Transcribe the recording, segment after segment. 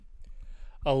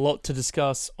A lot to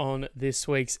discuss on this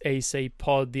week's EC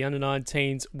pod. The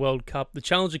Under-19s World Cup, the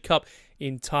Challenger Cup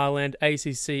in Thailand,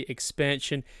 ACC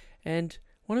expansion, and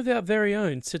one of our very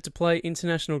own set to play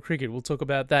international cricket. We'll talk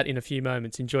about that in a few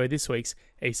moments. Enjoy this week's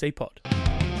EC pod.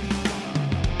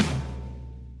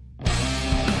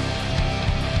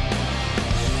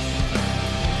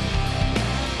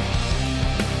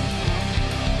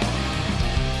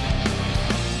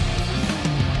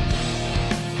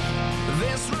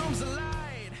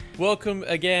 Welcome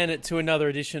again to another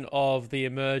edition of the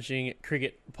Emerging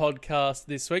Cricket Podcast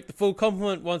this week. The full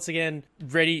complement once again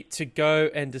ready to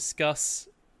go and discuss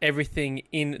everything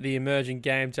in the emerging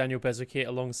game. Daniel Beswick here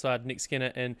alongside Nick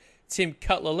Skinner and Tim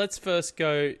Cutler. Let's first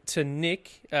go to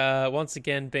Nick. Once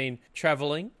again been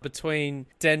travelling between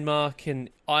Denmark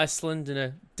and Iceland and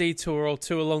a detour or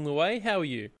two along the way. How are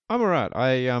you? I'm alright.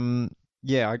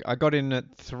 I got in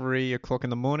at 3 o'clock in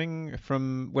the morning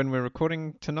from when we're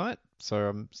recording tonight. So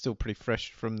I'm still pretty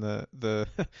fresh from the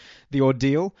the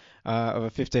ordeal of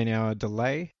a 15-hour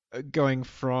delay. Going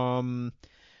from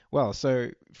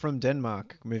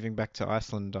Denmark, moving back to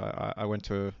Iceland, I went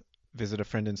to visit a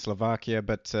friend in Slovakia,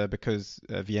 but because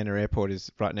Vienna Airport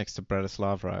is right next to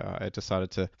Bratislava, I decided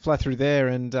to fly through there,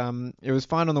 and it was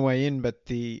fine on the way in, but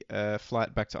the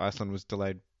flight back to Iceland was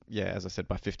delayed, as I said,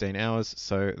 by 15 hours.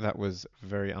 So that was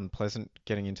very unpleasant,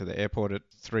 getting into the airport at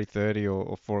 3:30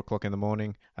 or 4 o'clock in the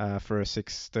morning for a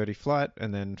 6:30 flight,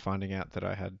 and then finding out that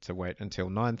I had to wait until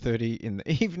 9:30 in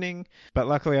the evening. But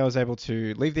luckily I was able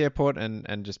to leave the airport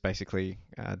and just basically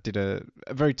did a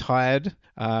very tired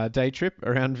day trip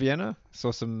around Vienna.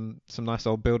 Saw some nice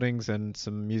old buildings and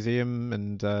some museum,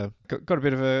 and got a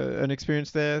bit of an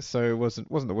experience there. So it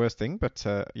wasn't the worst thing, but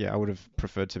I would have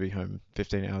preferred to be home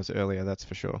 15 hours earlier, that's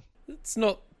for sure. It's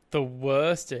not the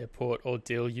worst airport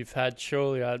ordeal you've had,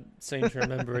 surely. I seem to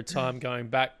remember a time going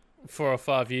back 4 or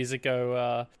 5 years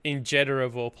ago in Jeddah,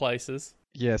 of all places.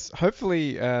 Yes,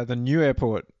 hopefully the new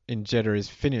airport in Jeddah is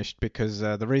finished, because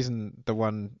the reason the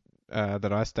one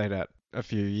that I stayed at a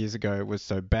few years ago was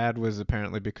so bad was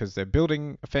apparently because they're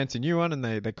building a fancy new one and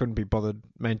they couldn't be bothered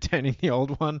maintaining the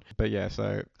old one. But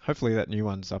so hopefully that new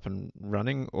one's up and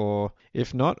running, or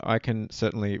if not, I can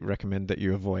certainly recommend that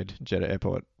you avoid Jeddah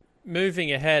Airport.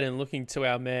 Moving ahead and looking to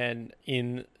our man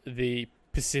in the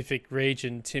Pacific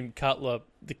region, Tim Cutler,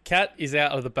 the cat is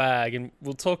out of the bag, and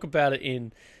we'll talk about it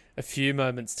in a few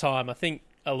moments' time. I think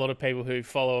a lot of people who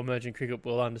follow emerging cricket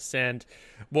will understand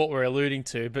what we're alluding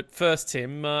to. But first,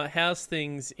 Tim, how's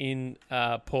things in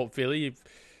Port Vila? You're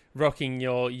rocking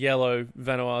your yellow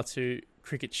Vanuatu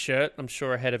cricket shirt, I'm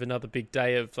sure ahead of another big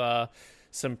day of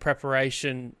some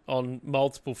preparation on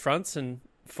multiple fronts and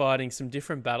fighting some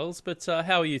different battles. But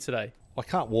how are you today? I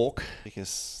can't walk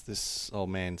because this old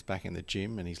man's back in the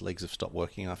gym and his legs have stopped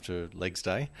working after legs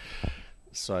day.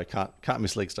 So can't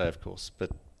miss legs day, of course.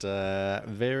 But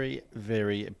very,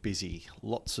 very busy.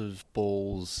 Lots of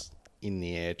balls in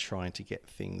the air trying to get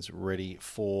things ready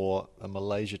for a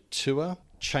Malaysia tour.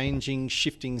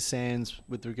 Shifting sands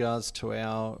with regards to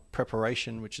our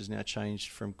preparation, which has now changed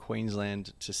from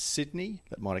Queensland to Sydney.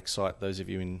 That might excite those of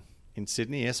you in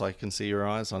Sydney. Yes, I can see your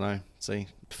eyes, I know. See,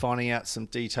 finding out some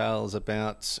details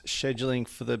about scheduling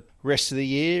for the rest of the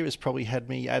year has probably had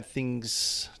me add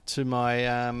things to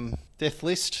my death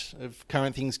list of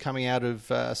current things coming out of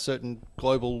certain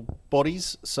global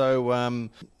bodies. So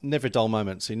never a dull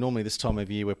moment. See, normally this time of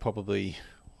year we're probably,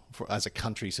 as a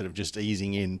country, sort of just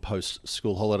easing in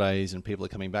post-school holidays, and people are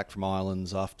coming back from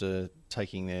islands after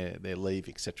taking their leave,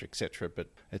 etc., etc. But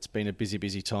it's been a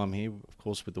busy time here, of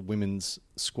course, with the women's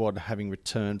squad having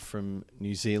returned from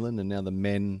New Zealand, and now the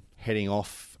men heading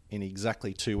off in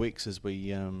exactly 2 weeks as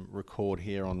we record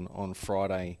here on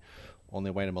Friday, on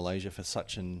their way to Malaysia for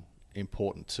such an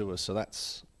important tour. So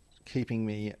that's keeping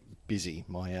me busy.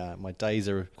 My days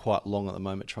are quite long at the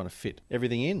moment, trying to fit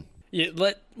everything in.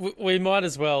 Yeah, we might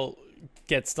as well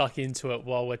get stuck into it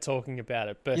while we're talking about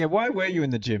it. But why were you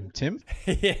in the gym, Tim?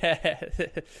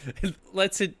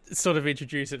 Let's sort of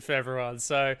introduce it for everyone.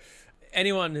 So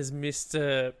anyone has missed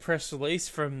a press release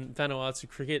from Vanuatu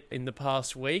Cricket in the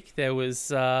past week, there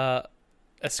was a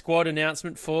squad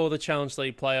announcement for the Challenge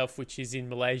League playoff, which is in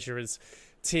Malaysia, as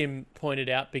Tim pointed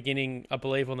out, beginning, I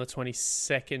believe, on the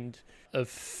 22nd of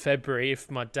February,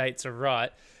 if my dates are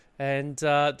right. And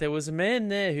there was a man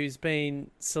there who's been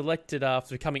selected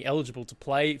after becoming eligible to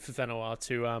play for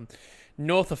Vanuatu,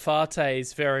 North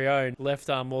Afate's very own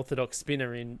left-arm orthodox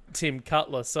spinner in Tim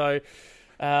Cutler. So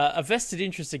a vested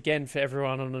interest again for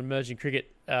everyone on an emerging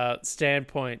cricket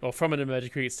standpoint, or from an emerging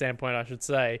cricket standpoint, I should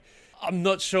say. I'm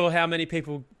not sure how many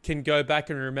people can go back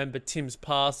and remember Tim's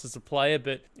past as a player,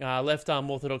 but left-arm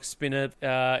orthodox spinner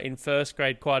in first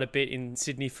grade quite a bit in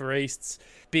Sydney for Easts.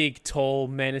 Big, tall,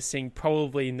 menacing,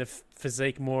 probably in the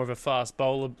physique more of a fast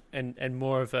bowler and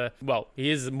more of a, well, he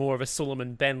is more of a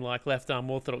Suleiman Ben-like left-arm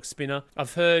orthodox spinner.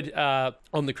 I've heard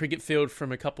on the cricket field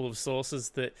from a couple of sources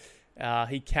that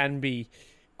he can be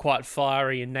quite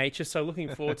fiery in nature, so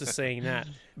looking forward to seeing that.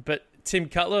 But Tim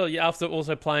Cutler, after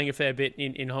also playing a fair bit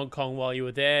in Hong Kong while you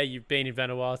were there, you've been in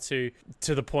Vanuatu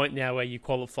to the point now where you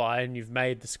qualify and you've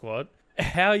made the squad.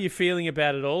 How are you feeling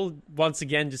about it all? Once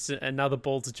again, just another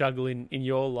ball to juggle in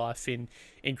your life in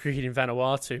cricket in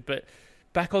Vanuatu. But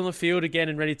back on the field again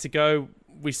and ready to go.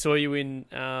 We saw you in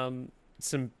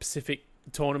some Pacific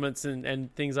tournaments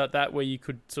and things like that where you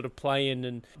could sort of play in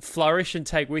and flourish and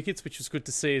take wickets, which was good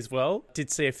to see as well. Did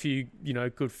see a few,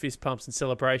 good fist pumps and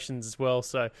celebrations as well.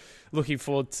 So looking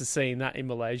forward to seeing that in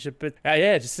Malaysia. But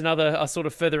just another sort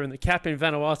of feather in the cap in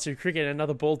Vanuatu cricket,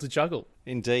 another ball to juggle.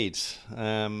 Indeed.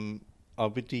 I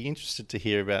would be interested to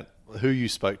hear about who you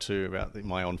spoke to about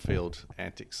my on-field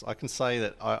antics. I can say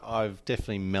that I've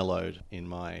definitely mellowed in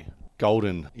my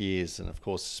golden years, and of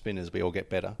course, spinners, we all get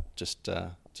better. Just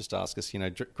ask us.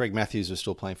 Greg Matthews was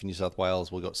still playing for New South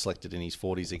Wales. We got selected in his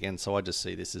 40s again, so I just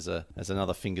see this as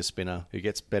another finger spinner who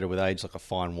gets better with age, like a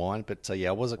fine wine. But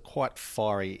I was a quite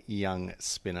fiery young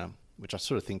spinner, which I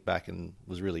sort of think back and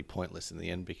was really pointless in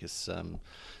the end because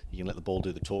you can let the ball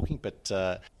do the talking. But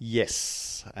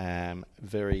yes,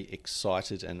 very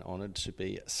excited and honoured to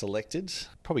be selected.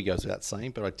 Probably goes without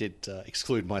saying, but I did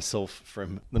exclude myself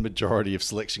from the majority of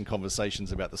selection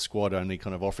conversations about the squad, only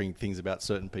kind of offering things about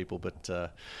certain people. But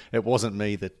it wasn't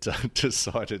me that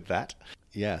decided that.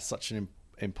 Yeah, such an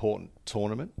important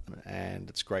tournament,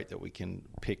 and it's great that we can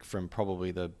pick from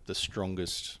probably the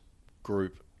strongest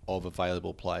group of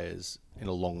available players in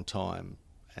a long time,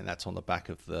 and that's on the back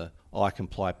of the I Can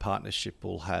Play partnership.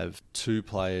 We'll have 2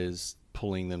 players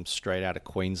pulling them straight out of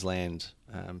Queensland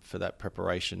for that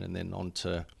preparation, and then on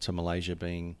to Malaysia,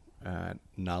 being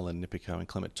Nalan Nipiko and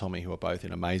Clement Tommy, who are both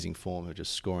in amazing form, who are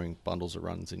just scoring bundles of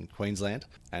runs in Queensland,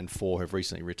 and 4 have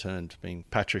recently returned, being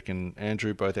Patrick and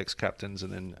Andrew, both ex-captains,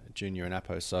 and then Junior and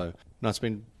Apo. So no, it's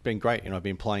been great. I've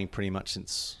been playing pretty much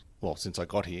since I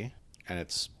got here. And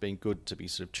it's been good to be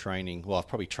sort of training. Well, I've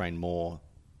probably trained more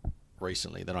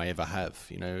recently than I ever have.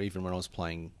 Even when I was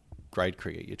playing grade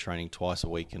cricket, you're training twice a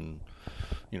week and,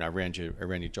 around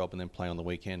your job, and then play on the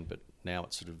weekend. But now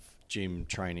it's sort of gym,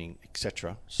 training,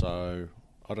 etc. So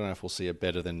I don't know if we'll see a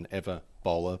better than ever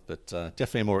bowler, but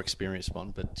definitely a more experienced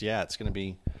one. But yeah, it's going to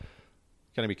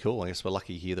be cool. I guess we're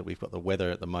lucky here that we've got the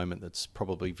weather at the moment that's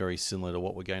probably very similar to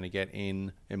what we're going to get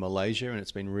in Malaysia, and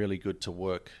it's been really good to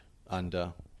work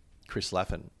under Chris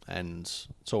Laffin, and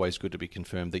it's always good to be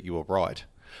confirmed that you were right.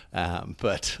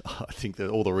 But I think that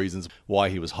all the reasons why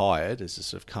he was hired has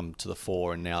just sort of come to the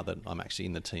fore, and now that I'm actually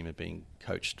in the team and being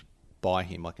coached by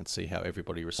him, I can see how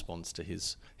everybody responds to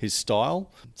his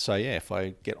style. So yeah, if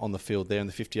I get on the field there in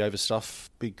the 50 over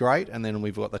stuff, be great. And then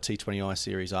we've got the T20I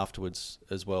series afterwards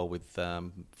as well, with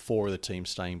 4 of the teams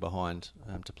staying behind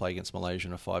to play against Malaysia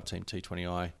in a 5-team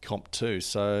T20I comp too.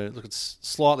 So look, it's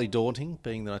slightly daunting,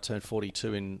 being that I turned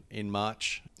 42 in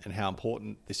March, and how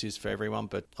important this is for everyone.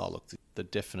 But the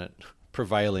definite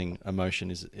prevailing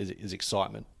emotion is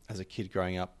excitement. As a kid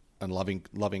growing up and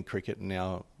loving cricket, and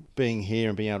now being here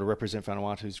and being able to represent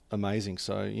Vanuatu is amazing.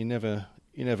 So you never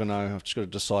know. I've just got to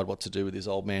decide what to do with this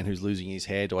old man who's losing his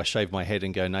hair. Do I shave my head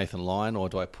and go Nathan Lyon, or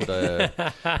do I put a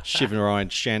Shivnarine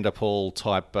Chandapal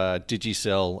type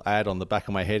Digicel ad on the back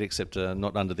of my head, except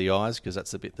not under the eyes, because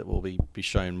that's the bit that will be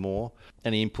shown more.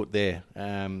 Any input there?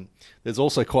 There's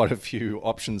also quite a few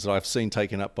options that I've seen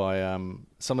taken up by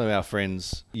some of our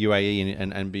friends, UAE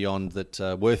and beyond,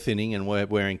 that were thinning and were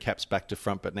wearing caps back to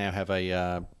front, but now have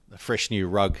a fresh new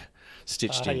rug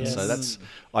stitched in. Yes. So that's,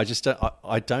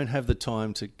 I don't have the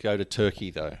time to go to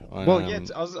Turkey though. I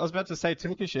was about to say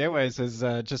Turkish Airways has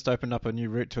just opened up a new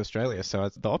route to Australia, so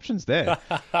the option's there.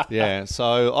 Yeah,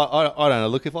 so I don't know.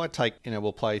 Look, if I take,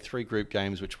 we'll play 3 group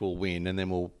games, which we'll win, and then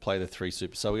we'll play the 3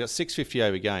 super. So we got 6 50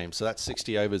 over games, so that's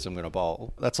 60 overs I'm going to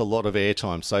bowl. That's a lot of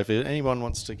airtime. So if anyone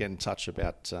wants to get in touch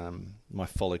about my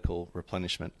follicle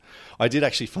replenishment, I did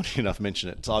actually, funny enough, mention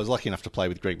it. So I was lucky enough to play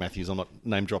with Greg Matthews. I'm not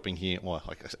name dropping here. Well,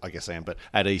 I guess I am, but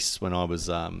at East when I was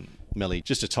Melly,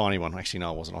 just a tiny one. Actually, no,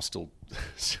 I wasn't. I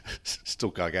was still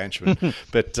gargantuan.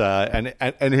 But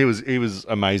and he was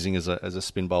amazing as a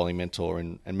spin bowling mentor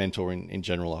and mentor in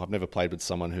general. I've never played with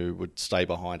someone who would stay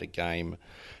behind a game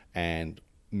and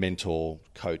mentor,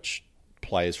 coach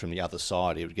players from the other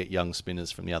side. He would get young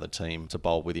spinners from the other team to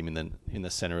bowl with him in the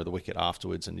centre of the wicket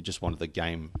afterwards, and he just wanted the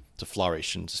game to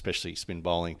flourish, and especially spin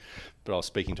bowling. But I was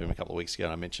speaking to him a couple of weeks ago,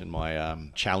 and I mentioned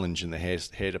my challenge in the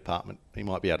hair department. He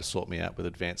might be able to sort me out with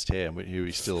advanced hair, who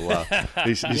he's still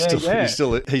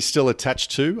he's still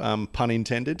attached to. Pun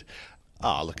intended.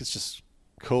 Look, it's just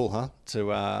cool, huh?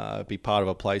 To be part of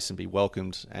a place and be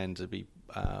welcomed, and to be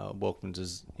welcomed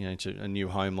as to a new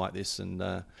home like this,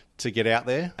 and to get out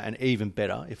there, and even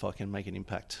better if I can make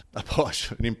a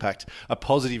positive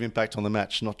impact on the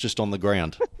match, not just on the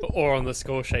ground or on the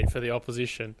score sheet for the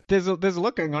opposition. There's a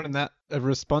lot going on in that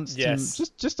response. Yes. To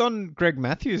just on Greg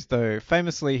Matthews though.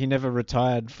 Famously, he never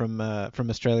retired from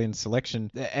Australian selection,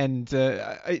 and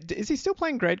is he still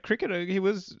playing grade cricket? He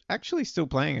was actually still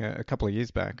playing a couple of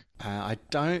years back. I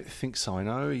don't think so. I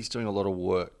know he's doing a lot of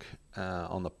work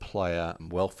on the player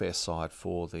welfare side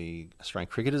for the Australian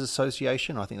Cricketers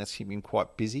Association. I think that's keeping him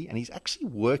quite busy, and he's actually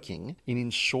working in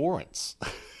insurance.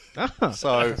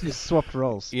 So he's swapped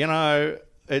roles.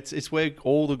 It's where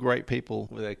all the great people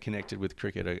that are connected with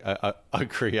cricket are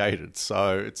created.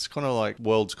 So it's kind of like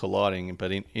worlds colliding,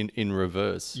 but in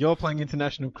reverse. You're playing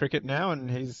international cricket now, and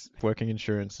he's working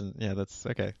insurance, and yeah, that's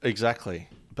okay. Exactly.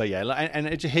 But yeah,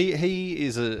 and he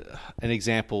is an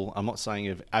example. I'm not saying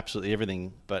of absolutely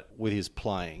everything, but with his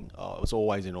playing, I was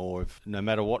always in awe of, no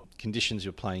matter what conditions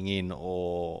you're playing in,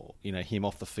 or him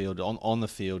off the field, on the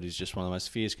field, is just one of the most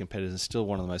fierce competitors, and still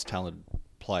one of the most talented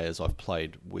players I've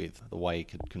played with, the way he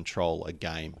could control a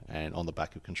game and on the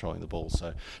back of controlling the ball.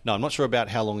 So no, I'm not sure about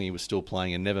how long he was still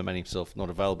playing and never made himself not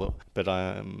available, but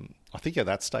I think at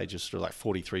that stage he was sort of like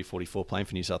 43, 44 playing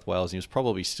for New South Wales, and he was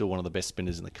probably still one of the best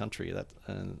spinners in the country.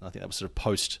 And I think that was sort of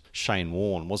post Shane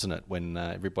Warne, wasn't it, when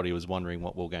everybody was wondering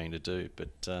what we were going to do.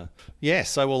 But so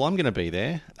I'm going to be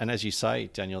there, and as you say,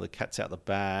 Daniel, the cat's out the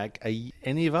bag. Are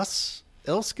any of us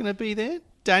else going to be there?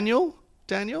 Daniel?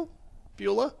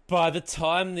 Bueller? By the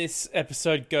time this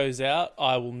episode goes out,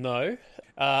 I will know.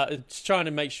 Just trying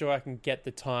to make sure I can get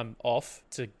the time off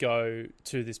to go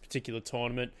to this particular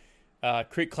tournament.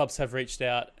 Cricket clubs have reached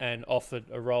out and offered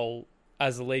a role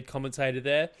as a lead commentator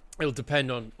there. It'll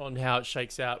depend on how it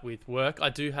shakes out with work. I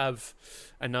do have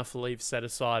enough leave set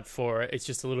aside for it. It's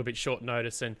just a little bit short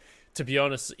notice, and to be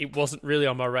honest, it wasn't really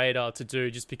on my radar to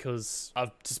do, just because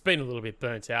I've just been a little bit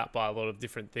burnt out by a lot of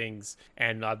different things,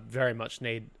 and I very much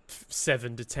need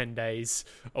 7 to 10 days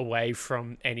away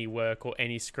from any work or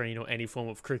any screen or any form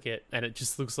of cricket, and it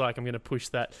just looks like I'm going to push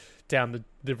that down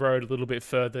the road a little bit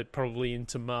further, probably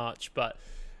into March. But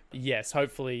yes,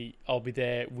 hopefully I'll be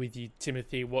there with you,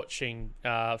 Timothy, watching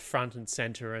front and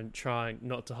centre, and trying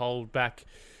not to hold back.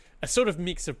 A sort of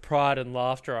mix of pride and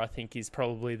laughter, I think, is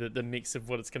probably the mix of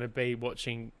what it's going to be,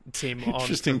 watching Tim on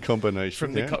interesting combination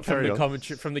from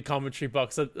the commentary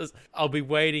box. I'll be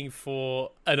waiting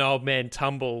for an old man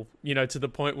tumble, to the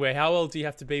point where, how old do you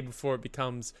have to be before it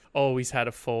becomes, he's had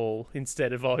a fall,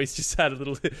 instead of he's just had a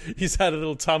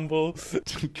little tumble.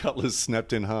 Cutler's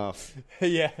snapped in half.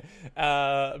 Yeah,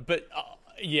 but.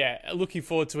 Yeah, looking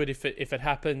forward to it if it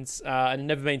happens. And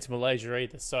never been to Malaysia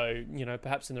either, so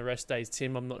perhaps in the rest days,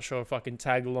 Tim, I'm not sure if I can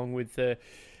tag along with the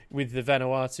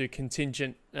Vanuatu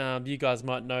contingent. You guys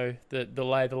might know the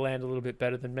lay of the land a little bit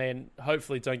better than me, and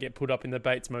hopefully don't get put up in the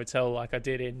Bates Motel like I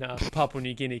did in Papua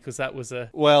New Guinea, because that was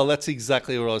Well, that's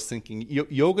exactly what I was thinking.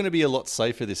 You're going to be a lot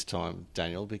safer this time,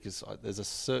 Daniel, because there's a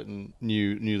certain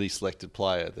newly selected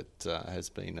player that has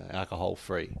been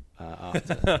alcohol-free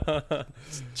after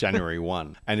January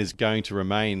 1, and is going to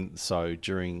remain so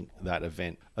during that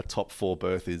event. A top 4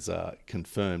 berth is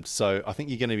confirmed, so I think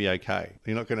you're going to be okay.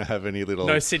 You're not going to have any little...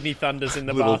 No Sydney Thunders in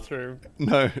the bathroom.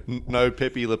 No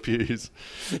Pepe Le Pews,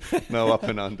 no up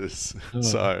and unders.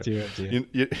 Dear.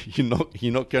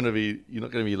 You're not going to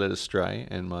be led astray,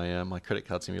 and my credit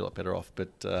card's going to be a lot better off. But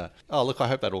look, I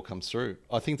hope that all comes through.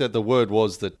 I think that the word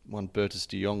was that one Bertus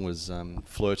de Jong was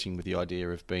flirting with the idea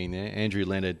of being there. Andrew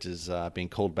Leonard is being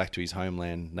called back to his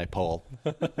homeland, Nepal.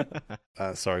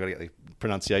 Sorry, I got to get the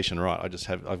pronunciation right.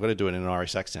 I've got to do it in an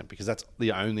Irish accent, because that's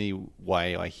the only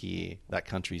way I hear that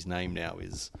country's name now,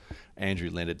 is Andrew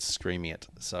Leonard screaming it.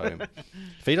 So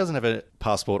if he doesn't have a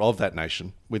passport of that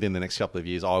nation within the next couple of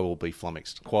years, I will be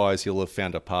flummoxed. Otherwise, he'll have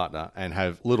found a partner and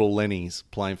have little Lennies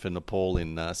playing for Nepal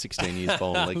in 16 years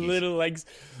bowling leggies.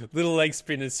 little leg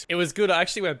spinners. It was good. I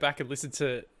actually went back and listened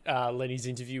to Lenny's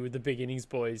interview with the Big Innings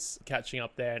boys catching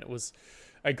up there, and it was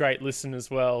a great listen as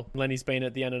well. Lenny's been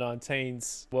at the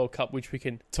Under-19s World Cup, which we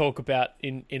can talk about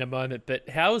in a moment, but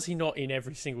how is he not in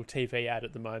every single TV ad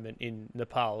at the moment in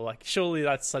Nepal? Like, surely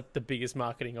that's like the biggest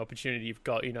marketing opportunity you've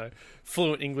got,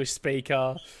 fluent English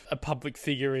speaker, a public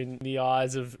figure in the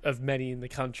eyes of many in the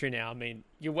country now. I mean,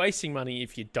 you're wasting money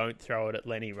if you don't throw it at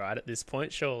Lenny, right, at this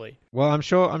point, surely. Well, I'm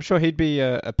sure he'd be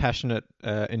a passionate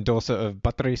endorser of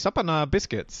Buttery Sapana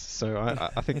biscuits. So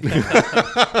I think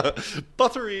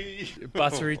buttery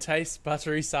taste,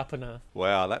 buttery sapana.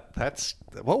 Wow, that's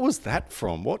what was that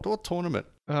from? What tournament?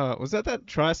 Was that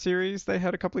Tri-Series they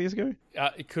had a couple of years ago?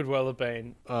 It could well have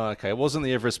been. Okay, it wasn't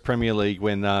the Everest Premier League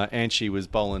when Anchi was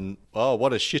bowling,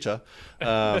 what a shitter,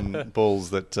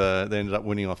 balls that they ended up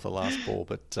winning off the last ball.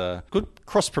 But good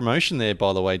cross-promotion there,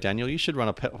 by the way, Daniel. You should run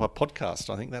a podcast.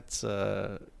 I think that's...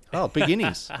 big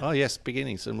innings. Oh, yes, big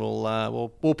innings. And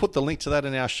we'll put the link to that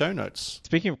in our show notes.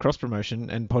 Speaking of cross-promotion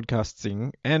and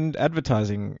podcasting and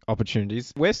advertising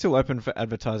opportunities, we're still open for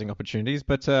advertising opportunities,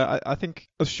 but I think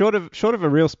short of a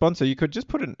real sponsor, you could just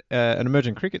put an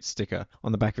emerging cricket sticker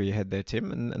on the back of your head there,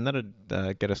 Tim, and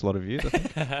that'd get us a lot of views, I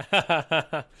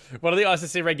think. What are the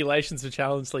ICC regulations for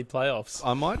Challenge League playoffs?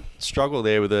 I might struggle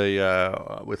there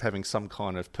with having some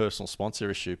kind of personal sponsor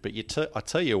issue, but I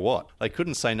tell you what, they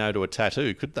couldn't say no to a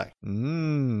tattoo, could they?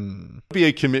 Be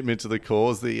a commitment to the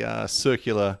cause. The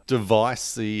circular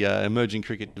device, the emerging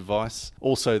cricket device,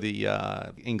 also the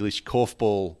English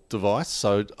korfball device.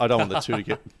 So I don't want the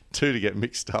two to get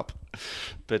mixed up.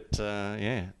 But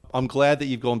yeah, I'm glad that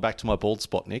you've gone back to my bald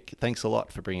spot, Nick. Thanks a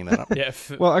lot for bringing that up. Yeah.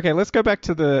 Well, okay, let's go back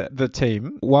to the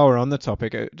team. While we're on the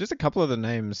topic, just a couple of the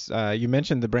names. You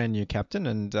mentioned the brand new captain,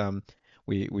 and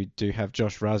we do have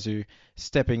Josh Razu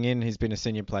stepping in. He's been a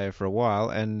senior player for a while,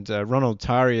 and Ronald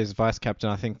Tari as vice captain.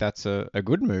 I think that's a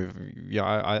good move.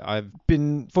 Yeah, I've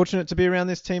been fortunate to be around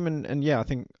this team, and yeah, I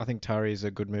think Tari is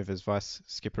a good move as vice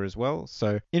skipper as well.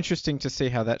 So interesting to see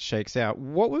how that shakes out.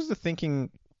 What was the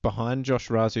thinking behind Josh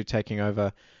Razu taking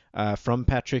over from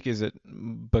Patrick? Is it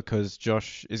because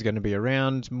Josh is going to be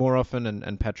around more often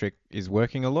and Patrick is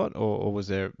working a lot, or was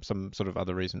there some sort of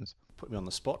other reasons? Put me on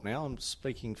the spot now. I'm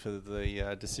speaking for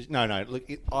the decision. No. Look,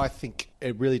 I think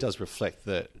it really does reflect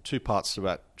the two parts to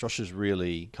that. Josh has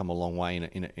really come a long way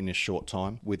in a short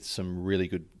time with some really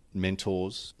good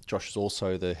mentors. Josh is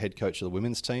also the head coach of the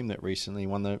women's team that recently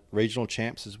won the regional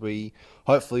champs, as we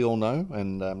hopefully all know.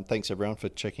 And thanks everyone for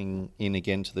checking in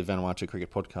again to the Vanuatu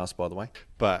Cricket Podcast, by the way.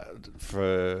 But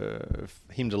for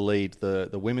him to lead the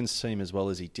women's team as well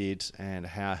as he did, and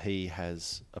how he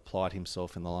has applied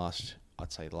himself in the last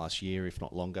year, if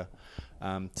not longer,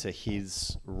 to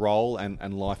his role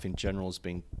and life in general has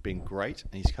been great.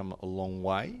 He's come a long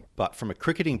way. But from a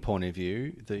cricketing point of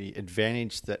view, the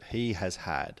advantage that he has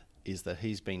had is that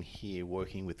he's been here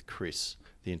working with Chris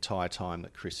the entire time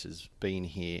that Chris has been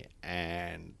here,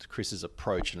 and Chris's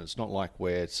approach, and it's not like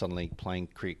we're suddenly playing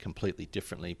cricket completely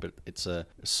differently, but it's a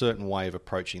certain way of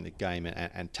approaching the game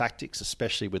and tactics,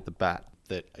 especially with the bat,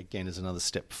 that again is another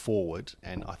step forward.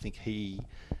 And I think he...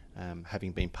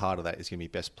 having been part of that, is going to be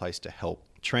best placed to help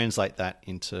translate that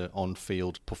into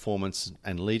on-field performance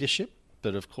and leadership.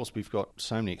 But of course, we've got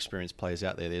so many experienced players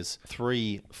out there. There's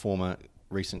 3 former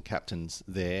recent captains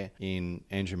there in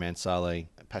Andrew Mansale,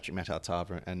 Patrick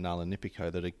Matatava and Nala Nipiko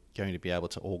that are going to be able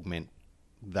to augment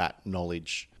that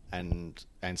knowledge and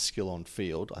skill on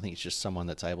field. I think it's just someone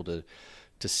that's able to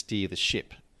steer the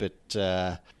ship.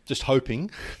 But just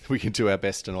hoping we can do our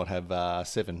best to not have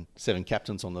seven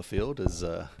captains on the field,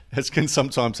 as can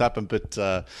sometimes happen. But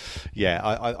yeah,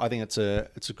 I think it's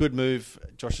a good move.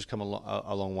 Josh has come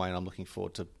a long way, and I'm looking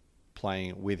forward to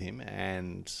playing with him.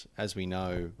 And as we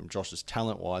know from Josh's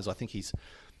talent-wise, I think he's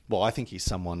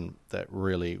someone that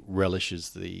really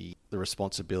relishes the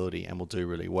responsibility and will do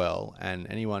really well. And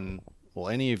any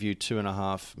of you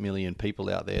 2.5 million people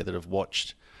out there that have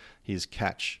watched his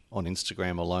catch on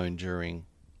Instagram alone during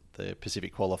the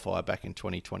Pacific Qualifier back in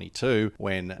 2022,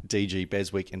 when DG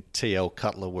Beswick and TL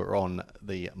Cutler were on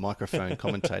the microphone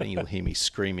commentating, you'll hear me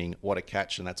screaming, "What a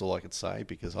catch!" And that's all I could say,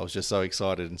 because I was just so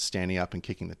excited and standing up and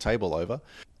kicking the table over.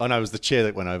 I know it was the chair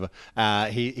that went over.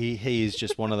 He is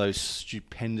just one of those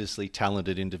stupendously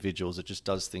talented individuals that just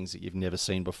does things that you've never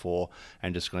seen before,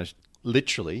 and just going to...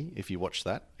 Literally, if you watch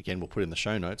that, again, we'll put it in the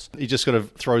show notes, he just kind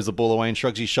of throws the ball away and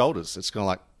shrugs his shoulders. It's kind of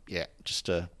like, yeah, just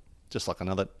like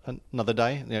another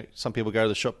day. You know, some people go to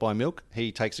the shop, buy milk.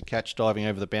 He takes a catch diving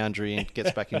over the boundary and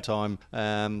gets back in time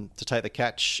to take the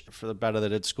catch for the batter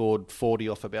that had scored 40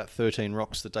 off about 13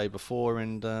 rocks the day before.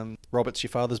 And Robert's your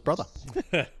father's brother.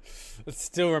 I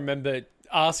still remember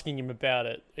asking him about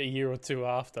it a year or two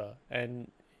after,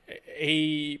 and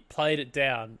he played it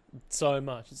down so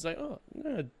much. It's like, oh,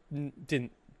 no, I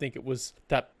didn't think it was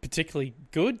that particularly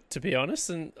good, to be honest.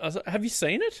 And I was like, have you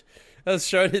seen it? I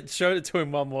showed it to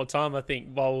him one more time, I think,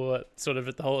 while we were sort of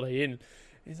at the Holiday Inn.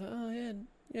 He's like, oh yeah,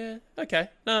 Yeah, okay.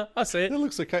 No, I see it. It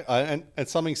looks okay. And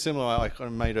something similar, I kind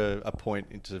of made a point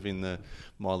in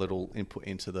my little input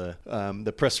into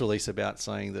the press release about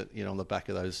saying that, on the back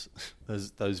of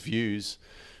those views,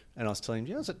 and I was telling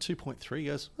him, I was at 2.3. He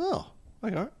goes, oh,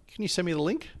 okay, can you send me the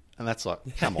link? And that's like,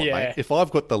 come on, mate. If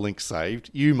I've got the link saved,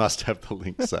 you must have the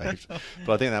link saved.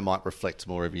 But I think that might reflect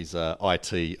more of his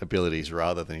IT abilities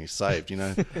rather than his saved,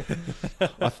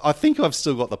 I think I've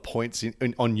still got the points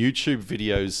on YouTube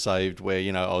videos saved where,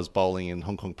 I was bowling in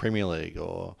Hong Kong Premier League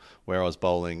or where I was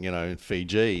bowling, in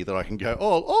Fiji, that I can go,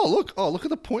 look at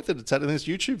the point that it's at in this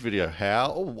YouTube video.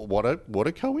 What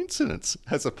a coincidence,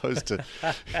 as opposed to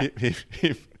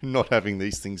him not having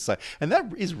these things saved. And that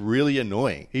is really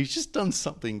annoying. He's just done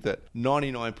something that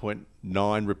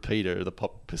 99.9 repeater of the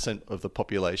percent of the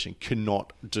population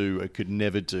cannot do or could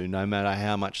never do, no matter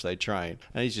how much they train.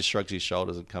 And he just shrugs his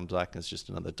shoulders and comes back, and it's just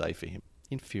another day for him.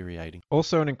 Infuriating.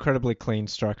 Also an incredibly clean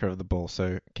striker of the ball,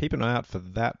 so keep an eye out for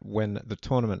that when the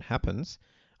tournament happens.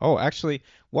 Oh, actually,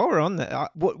 while we're on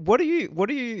that, what do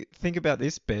you think about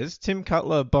this, Bez? Tim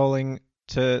Cutler bowling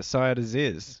to Syed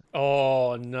Aziz.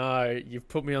 Oh no, you've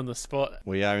put me on the spot.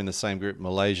 We are in the same group: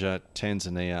 Malaysia,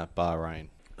 Tanzania, Bahrain.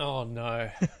 Oh no.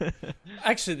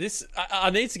 Actually,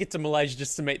 I need to get to Malaysia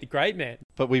just to meet the great man.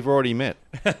 But we've already met.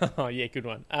 Oh yeah, good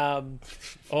one.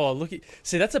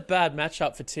 See, that's a bad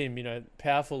matchup for Tim.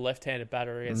 Powerful left-handed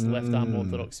batter against left-arm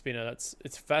orthodox spinner.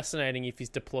 It's fascinating if he's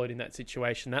deployed in that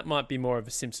situation. That might be more of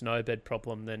a Simpson Obed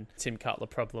problem than Tim Cutler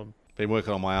problem. Been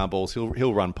working on my arm balls.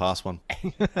 He'll run past one.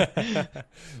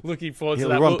 Looking forward to He'll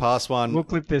that. run past one. We'll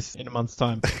clip this in a month's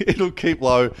time. It'll keep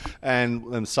low,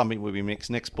 and something will be mixed.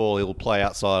 Next ball, he'll play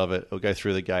outside of it. He'll go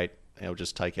through the gate, and he'll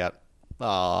just take out.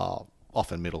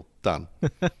 Off and middle. Done.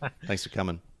 Thanks for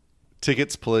coming.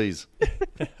 Tickets, please.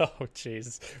 Oh,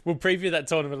 Jesus. We'll preview that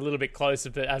tournament a little bit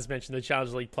closer, but as mentioned, the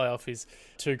Challenger League playoff is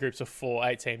 2 groups of 4,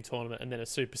 8-team tournament, and then a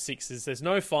Super Sixes. There's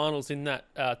no finals in that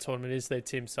tournament, is there,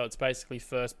 Tim? So it's basically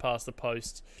first past the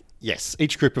post. Yes.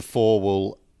 Each group of 4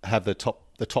 will have the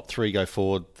top 3 go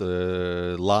forward.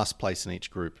 The last place in each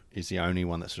group is the only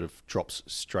one that sort of drops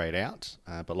straight out.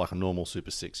 But like a normal Super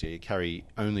Six, you carry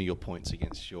only your points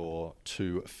against your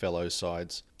 2 fellow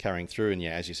sides carrying through. And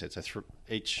as you said, so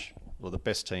the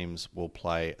best teams will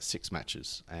play 6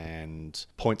 matches, and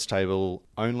points table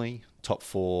only, top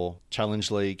 4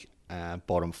 Challenge League,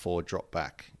 bottom 4 drop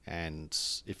back. And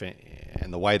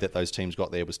the way that those teams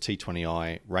got there was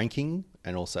T20I ranking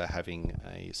and also having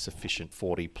a sufficient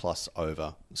 40 plus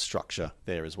over structure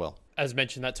there as well. As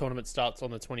mentioned, that tournament starts on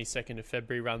the 22nd of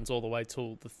February, runs all the way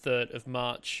till the 3rd of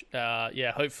March.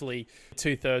 Hopefully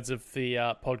 2/3 of the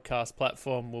podcast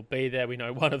platform will be there. We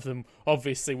know one of them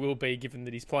obviously will be, given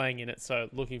that he's playing in it. So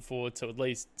looking forward to at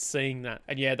least seeing that.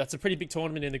 And that's a pretty big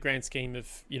tournament in the grand scheme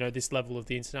of, this level of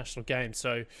the international game.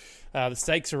 So the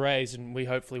stakes are raised, and we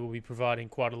hopefully will be providing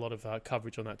quite a lot of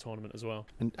coverage on that tournament as well.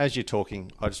 And as you're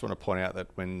talking, I just want to point out that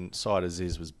when Syed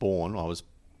Aziz was born, I was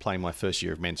playing my first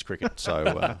year of men's cricket.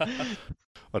 So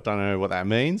I don't know what that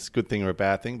means, good thing or a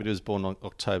bad thing, but he was born on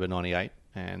October 98,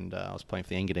 and I was playing for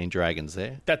the Engadine Dragons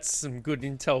there. That's some good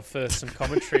intel for some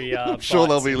commentary. I'm sure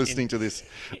they'll be listening to this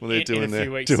when they're doing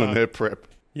their prep.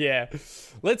 Yeah.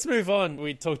 Let's move on.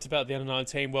 We talked about the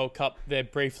Under-19 World Cup there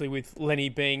briefly with Lenny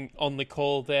being on the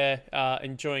call there,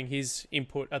 enjoying his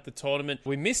input at the tournament.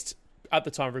 We missed, at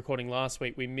the time of recording last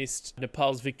week,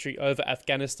 Nepal's victory over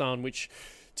Afghanistan, which,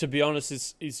 to be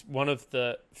honest, is one of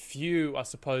the few, I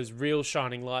suppose, real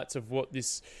shining lights of what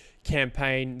this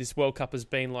campaign, this World Cup has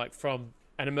been like from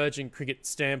an emerging cricket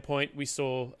standpoint. We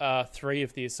saw 3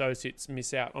 of the associates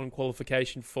miss out on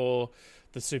qualification for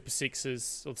the Super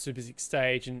Sixes or the Super Six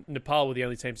stage, and Nepal were the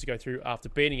only teams to go through after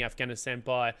beating Afghanistan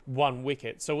by 1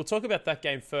 wicket. So we'll talk about that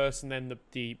game first, and then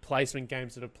the placement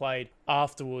games that are played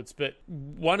afterwards. But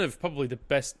one of probably the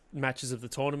best matches of the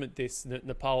tournament, this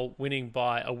Nepal winning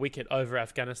by a wicket over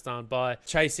Afghanistan by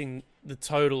chasing the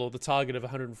total or the target of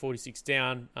 146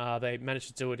 down. They managed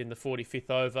to do it in the 45th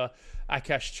over.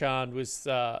 Akash Chand was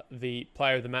the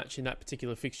player of the match in that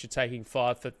particular fixture, taking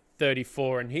 5 for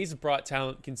 34, and he's a bright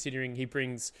talent considering he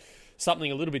brings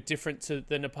something a little bit different to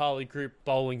the Nepali group,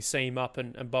 bowling seam up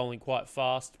and bowling quite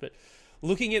fast. But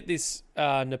looking at this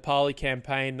Nepali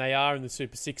campaign, they are in the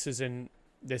Super Sixes, and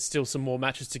there's still some more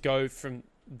matches to go from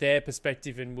their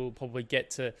perspective, and we'll probably get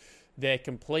to their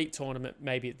complete tournament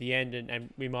maybe at the end,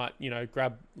 and we might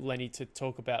grab Lenny to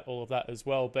talk about all of that as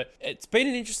well. But it's been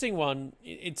an interesting one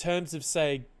in terms of,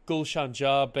 say, Gulshan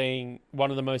Jar being one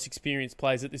of the most experienced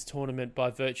players at this tournament by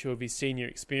virtue of his senior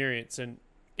experience, and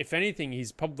if anything,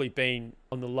 he's probably been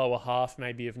on the lower half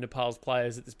maybe of Nepal's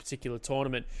players at this particular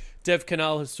tournament. Dev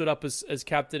Kanal has stood up as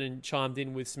captain and chimed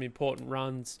in with some important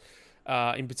runs.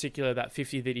 in particular that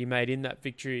 50 that he made in that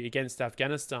victory against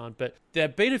Afghanistan. But there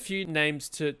have been a few names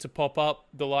to pop up,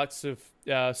 the likes of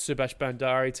Subhash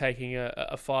Bandari taking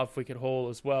a 5-wicket haul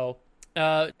as well.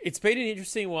 It's been an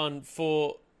interesting one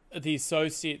for the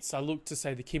associates. I look to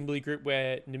say the Kimberley group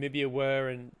where Namibia were,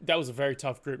 and that was a very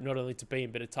tough group, not only to be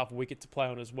in, but a tough wicket to play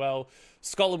on as well.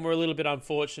 Scotland were a little bit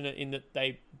unfortunate in that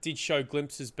they did show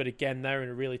glimpses, but again, they're in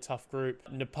a really tough group.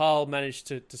 Nepal managed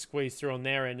to squeeze through on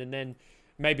their end, and then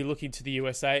maybe looking to the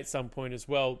USA at some point as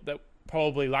well. That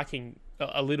probably lacking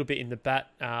a little bit in the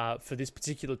bat for this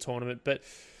particular tournament, but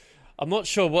I'm not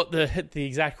sure what the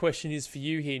exact question is for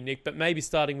you here, Nick, but maybe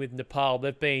starting with Nepal.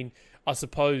 They've been, I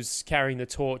suppose, carrying the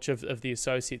torch of the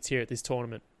associates here at this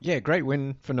tournament. Yeah, great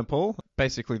win for Nepal.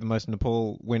 Basically the most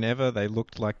Nepal win ever. They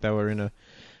looked like they were in a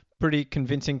pretty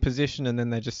convincing position, and then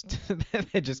they just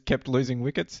they just kept losing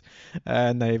wickets,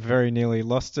 and they very nearly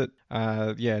lost it.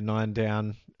 9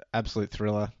 down, absolute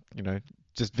thriller.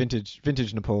 Just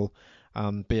vintage Nepal.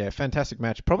 But yeah, fantastic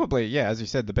match. Probably, yeah, as you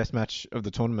said, the best match of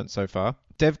the tournament so far.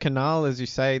 Dev Kanal, as you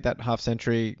say, that half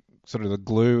century, sort of the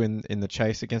glue in the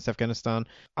chase against Afghanistan.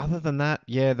 Other than that,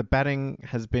 yeah, the batting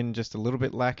has been just a little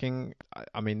bit lacking.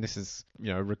 I mean, this is,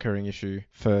 a recurring issue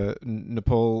for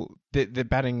Nepal. The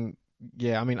batting,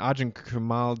 yeah, I mean, Arjun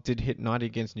Kumar did hit 90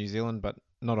 against New Zealand, but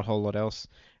not a whole lot else.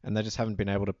 And they just haven't been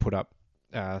able to put up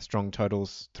strong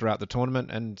totals throughout the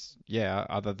tournament, and yeah,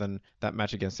 other than that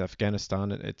match against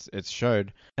Afghanistan, it's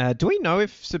showed. Do we know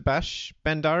if Subhash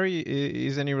Bandari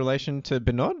is any relation to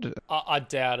Binod? I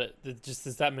doubt it.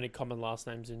 There's that many common last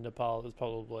names in Nepal. There's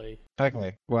probably...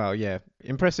 Okay, well, yeah,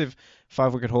 impressive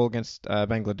 5-wicket haul against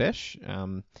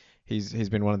Bangladesh. He's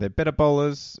been one of their better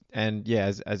bowlers, and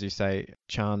yeah, as you say,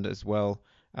 Chand as well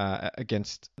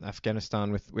against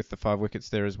Afghanistan with the 5 wickets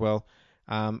there as well.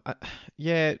 I'm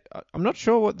not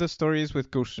sure what the story is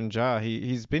with Gulshan Jah.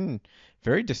 He's been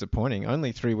very disappointing.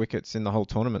 Only 3 wickets in the whole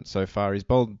tournament so far. He's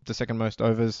bowled the second most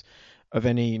overs of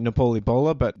any Nepali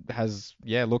bowler, but has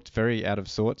looked very out of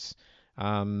sorts.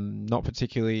 Not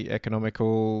particularly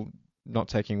economical, not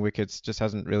taking wickets, just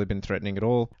hasn't really been threatening at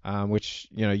all. Which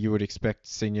you would expect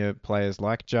senior players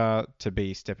like Jah to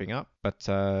be stepping up, but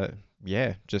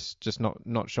just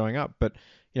not showing up. But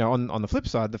on the flip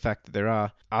side, the fact that there are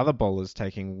other bowlers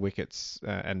taking wickets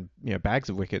and bags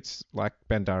of wickets like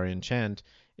Bandari and Chand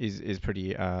is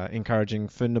pretty encouraging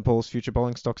for Nepal's future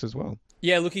bowling stocks as well.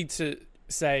 Yeah, looking to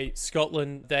say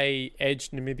Scotland, they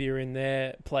edged Namibia in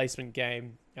their placement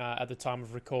game at the time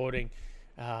of recording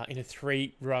in a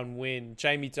 3-run win.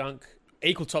 Jamie Dunk,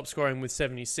 equal top scoring with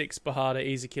 76.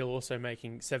 Bahada Ezekiel also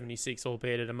making 76,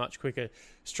 albeit at a much quicker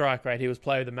strike rate. He was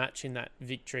player of the match in that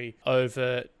victory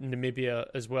over Namibia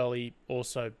as well. He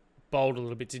also bowled a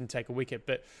little bit, didn't take a wicket.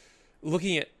 But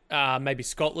looking at maybe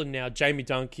Scotland now, Jamie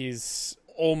Dunk is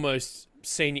almost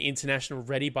senior international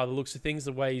ready by the looks of things,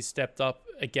 the way he stepped up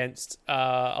against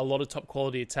a lot of top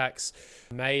quality attacks.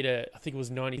 Made I think it was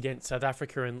 90 against South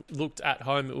Africa, and looked at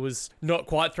home. It was not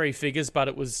quite 3 figures, but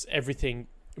it was everything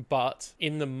but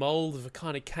in the mould of a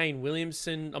kind of Kane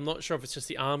Williamson. I'm not sure if it's just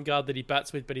the arm guard that he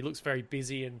bats with, but he looks very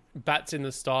busy and bats in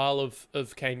the style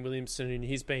of Kane Williamson, and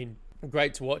he's been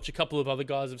great to watch. A couple of other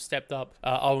guys have stepped up.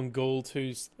 Owen Gould,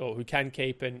 who can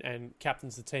keep and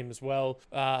captains the team as well,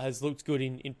 has looked good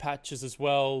in patches as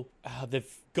well.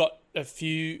 They've got a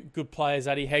few good players.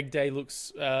 Adi Hegde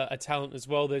looks a talent as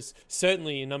well. There's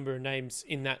certainly a number of names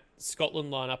in that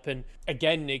Scotland lineup. And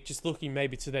again, Nick, just looking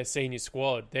maybe to their senior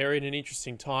squad, they're in an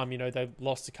interesting time. They've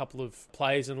lost a couple of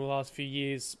players in the last few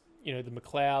years. The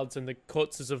McLeods and the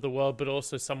Kutzes of the world, but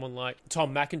also someone like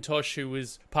Tom McIntosh, who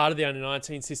was part of the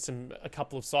under-19 system a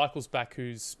couple of cycles back,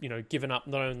 who's, given up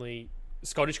not only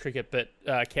Scottish cricket, but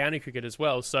county cricket as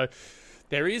well. So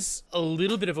there is a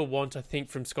little bit of a want, I think,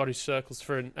 from Scottish circles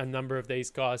for a number of these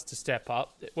guys to step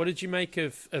up. What did you make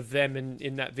of them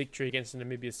in that victory against the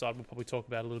Namibia side? We'll probably talk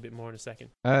about a little bit more in a second.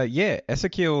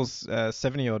 Ezekiel's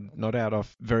 70-odd not out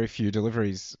off very few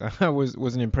deliveries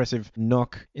was an impressive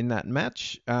knock in that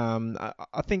match.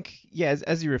 I think,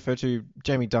 as you refer to,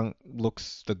 Jamie Dunk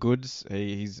looks the goods.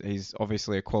 He's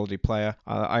obviously a quality player.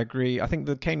 I agree. I think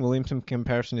the Kane Williamson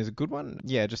comparison is a good one.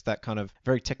 Yeah, just that kind of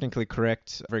very technically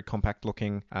correct, very compact looking.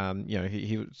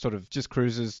 He sort of just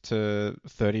cruises to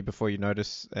 30 before you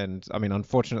notice. And I mean,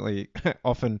 unfortunately,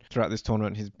 often throughout this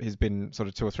tournament, he's been sort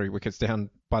of 2 or 3 wickets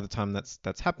down by the time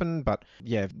that's happened. But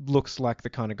yeah, looks like the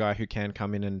kind of guy who can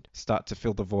come in and start to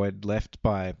fill the void left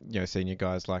by, senior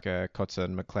guys like Cutler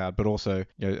and McLeod, but also,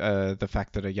 the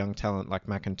fact that a young talent like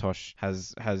McIntosh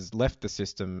has left the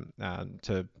system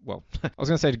to, well, I was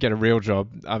going to say to get a real job.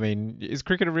 I mean, is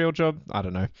cricket a real job? I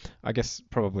don't know. I guess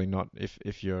probably not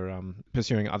if you're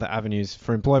pursuing other avenues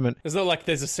for employment. It's not like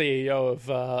there's a CEO of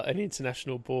an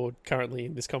international board currently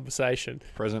in this conversation.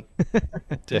 Present.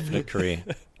 Definite career.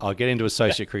 I'll get into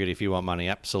associate cricket if you want money.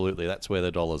 Absolutely. That's where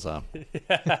the dollars are.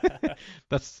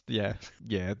 That's,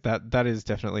 that is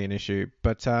definitely an issue.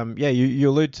 But, you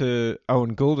allude to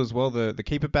Owen Gould as well, the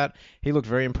keeper bat. He looked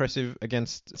very impressive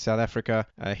against South Africa,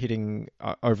 hitting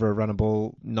over a runner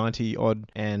ball 90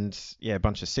 odd and, a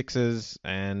bunch of sixes.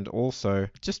 And also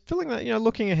just feeling that,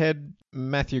 looking ahead,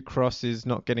 Matthew Cross is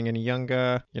not getting any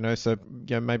younger, so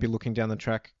maybe looking down the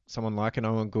track, someone like an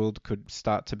Owen Gould could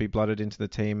start to be blooded into the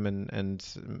team and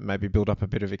maybe build up a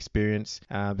bit of experience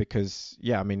because,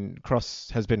 Cross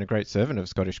has been a great servant of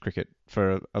Scottish cricket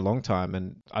for a long time,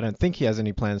 and I don't think he has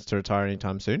any plans to retire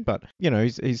anytime soon, but,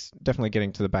 he's definitely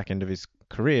getting to the back end of his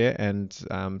career, and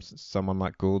someone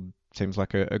like Gould seems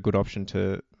like a good option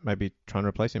to maybe try and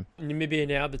replace him. Namibia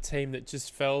now the team that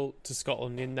just fell to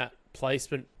Scotland in that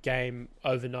placement game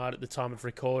overnight at the time of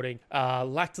recording.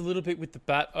 Lacked a little bit with the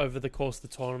bat over the course of the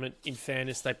tournament. In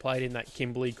fairness, they played in that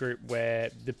Kimberley group where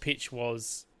the pitch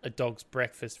was a dog's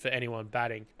breakfast for anyone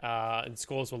batting, and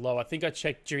scores were low. I think I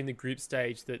checked during the group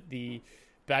stage that the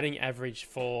batting average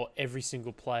for every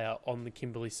single player on the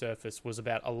Kimberley surface was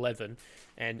about 11,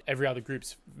 and every other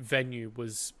group's venue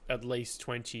was at least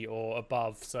 20 or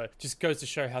above. So it just goes to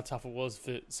show how tough it was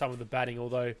for some of the batting,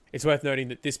 although it's worth noting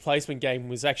that this placement game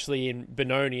was actually in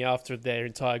Benoni after their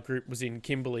entire group was in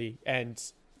Kimberley, and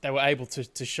they were able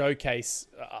to showcase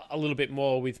a little bit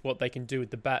more with what they can do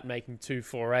with the bat, making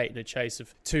 248 in a chase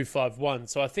of 251.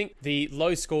 So I think the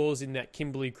low scores in that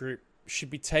Kimberley group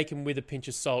should be taken with a pinch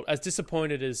of salt. As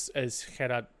disappointed as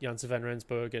Gerard Janssen van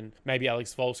Rensburg and maybe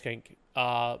Alex Volskenk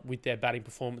are with their batting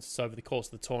performances over the course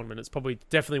of the tournament, it's probably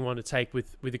definitely one to take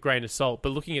with a grain of salt. But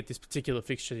looking at this particular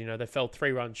fixture, they fell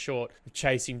 3 runs short of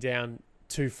chasing down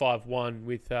 251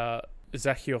 with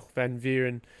Zachior van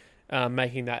Vieren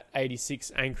making that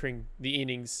 86, anchoring the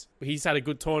innings. He's had a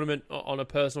good tournament on a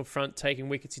personal front, taking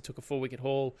wickets. He took a 4-wicket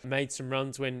haul, made some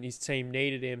runs when his team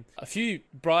needed him. A few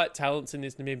bright talents in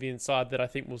this Namibian side that I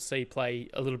think we'll see play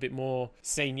a little bit more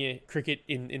senior cricket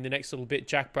in the next little bit.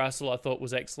 Jack Brassel, I thought,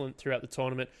 was excellent throughout the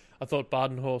tournament. I thought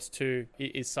Badenhorst too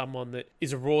is someone that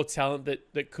is a raw talent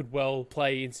that could well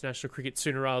play international cricket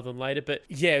sooner rather than later. But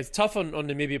yeah, it's tough on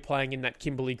Namibia playing in that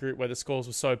Kimberley group where the scores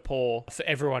were so poor for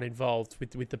everyone involved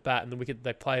with the bat and the wicket that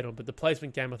they played on. But the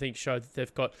placement game, I think, showed that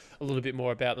they've got a little bit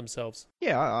more about themselves.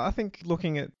 Yeah, I think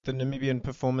looking at the Namibian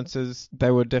performances,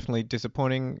 they were definitely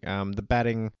disappointing. The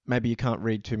batting, maybe you can't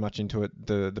read too much into it.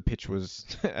 The pitch was,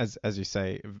 as you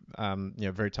say,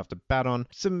 very tough to bat on.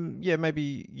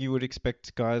 Maybe you would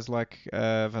expect guys like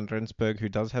Van Rensburg, who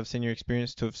does have senior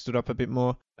experience, to have stood up a bit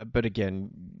more. But again,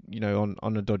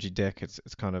 on a dodgy deck, it's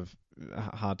kind of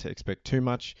hard to expect too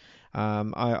much.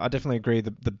 I definitely agree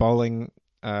that the bowling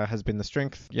has been the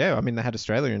strength. Yeah, I mean, they had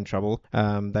Australia in trouble.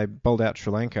 They bowled out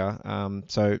Sri Lanka.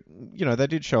 So, they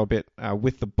did show a bit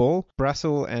with the ball.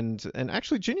 Brassel and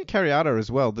actually Junior Carriata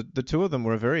as well. The two of them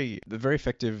were a very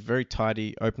effective, very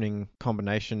tidy opening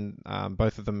combination.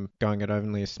 Both of them going at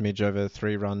only a smidge over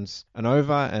 3 runs and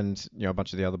over. And, a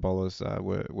bunch of the other bowlers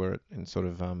were in sort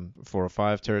of 4 or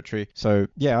 5 territory. So,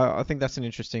 yeah, I think that's an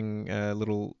interesting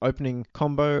little opening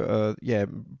combo.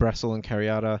 Brassel and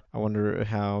Carriata. I wonder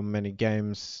how many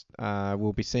games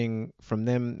we'll be seeing from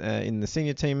them in the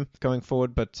senior team going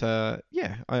forward. But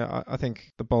I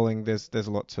think the bowling, there's a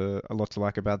lot to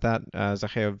like about that.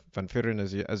 Zachior van Vieren,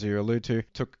 as you allude to,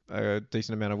 took a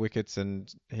decent amount of wickets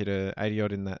and hit a 80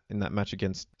 odd in that match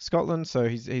against Scotland. So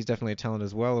he's definitely a talent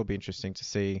as well. It'll be interesting to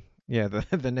see. Yeah,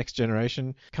 the next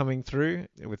generation coming through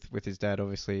with his dad,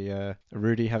 obviously,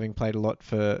 Rudy, having played a lot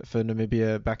for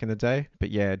Namibia back in the day. But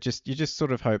yeah, you just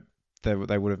sort of hope they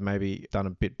would have maybe done a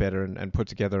bit better and put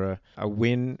together a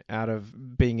win out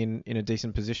of being in a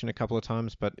decent position a couple of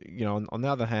times. But, on the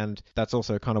other hand, that's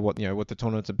also kind of what the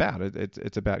tournament's about.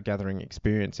 It's about gathering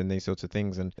experience in these sorts of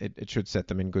things, and it should set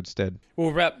them in good stead.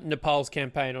 We'll wrap Nepal's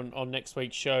campaign on next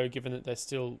week's show, given that they're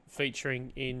still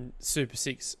featuring in Super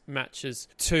 6 matches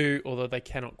 2, although they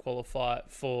cannot qualify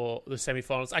for the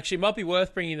semi-finals. Actually, it might be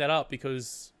worth bringing that up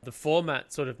because the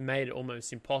format sort of made it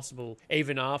almost impossible,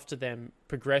 even after them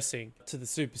progressing to the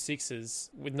Super Sixes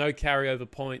with no carryover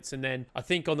points. And then I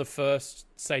think on the first,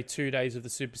 say, 2 days of the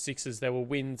Super Sixes, there were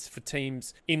wins for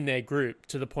teams in their group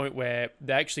to the point where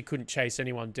they actually couldn't chase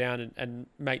anyone down and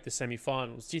make the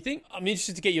semi-finals. Do you think, I'm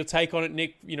interested to get your take on it,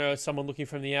 Nick, someone looking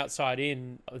from the outside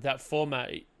in that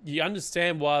format, you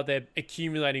understand why they're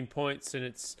accumulating points, and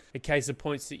it's a case of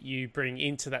points that you bring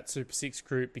into that Super Six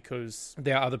group because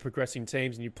there are other progressing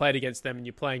teams and you played against them and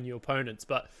you're playing new opponents.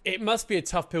 But it must be a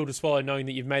tough pill to swallow knowing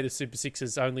that you've made the Super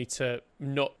Sixes only to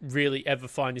not really ever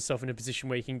find yourself in a position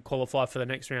where you can qualify for the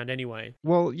next round anyway.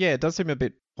 Well, yeah, it does seem a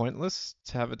bit pointless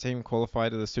to have a team qualify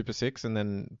to the Super Six and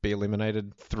then be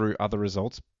eliminated through other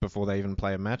results before they even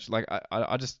play a match. Like,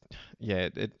 I just, yeah,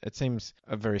 it seems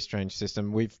a very strange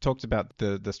system. We've talked about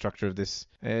the structure of this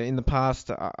in the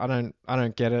past. I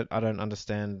don't get it. I don't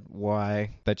understand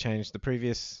why they changed the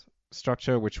previous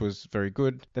structure, which was very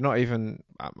good. They're not even,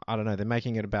 I don't know, they're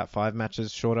making it about 5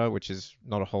 matches shorter, which is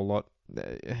not a whole lot.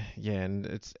 Yeah, and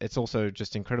it's also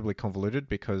just incredibly convoluted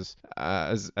because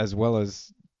as well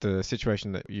as the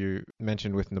situation that you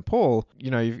mentioned with Nepal,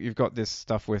 you've got this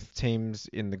stuff with teams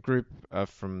in the group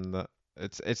from the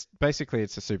it's basically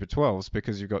it's a Super 12s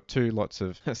because you've got 2 lots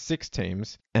of 6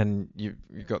 teams, and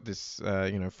you've got this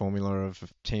formula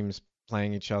of teams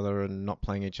playing each other and not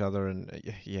playing each other, and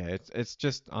yeah, it's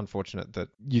just unfortunate that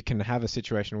you can have a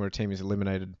situation where a team is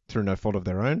eliminated through no fault of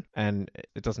their own, and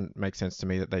it doesn't make sense to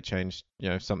me that they changed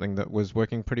something that was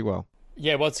working pretty well.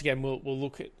 Yeah, once again, we'll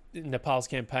look at Nepal's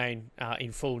campaign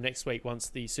in full next week once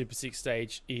the Super 6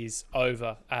 stage is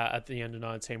over at the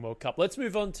Under-19 World Cup. Let's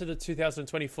move on to the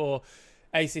 2024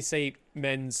 ACC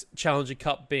Men's Challenger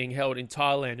Cup being held in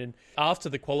Thailand. And after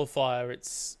the qualifier,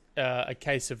 it's a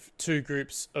case of 2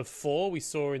 groups of 4. We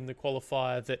saw in the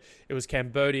qualifier that it was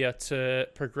Cambodia to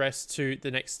progress to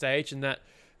the next stage, and that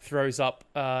throws up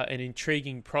an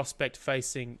intriguing prospect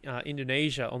facing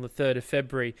Indonesia on the 3rd of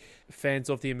February. Fans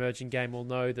of the emerging game will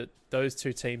know that those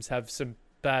 2 teams have some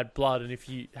bad blood, and if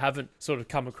you haven't sort of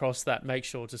come across that, make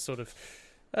sure to sort of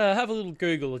have a little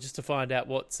Google just to find out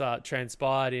what's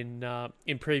transpired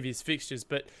in previous fixtures.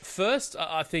 But first,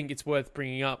 I think it's worth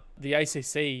bringing up the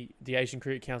ACC, the Asian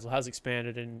Cricket Council, has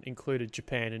expanded and included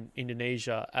Japan and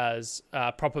Indonesia as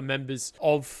proper members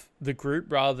of the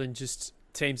group rather than just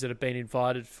teams that have been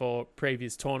invited for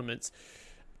previous tournaments.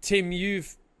 Tim,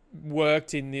 you've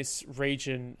worked in this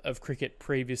region of cricket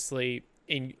previously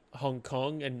in Hong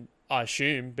Kong, and I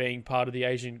assume being part of the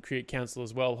Asian Cricket Council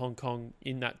as well, Hong Kong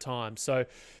in that time. So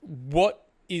what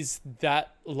is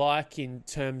that like in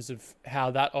terms of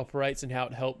how that operates and how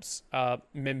it helps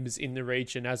members in the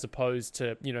region, as opposed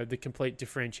to, the complete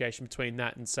differentiation between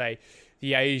that and, say,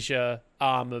 the Asia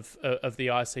arm of the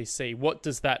ICC? What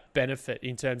does that benefit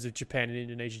in terms of Japan and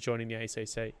Indonesia joining the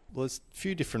ACC? Well, there's a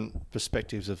few different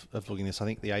perspectives of looking at this. I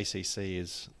think the ACC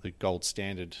is the gold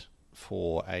standard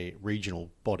for a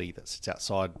regional body that sits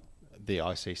outside the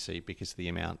ICC because of the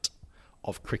amount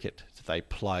of cricket that they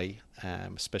play,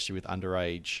 especially with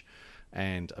underage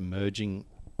and emerging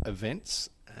events.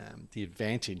 The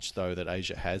advantage, though, that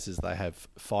Asia has is they have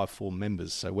 5 full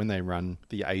members. So when they run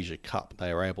the Asia Cup,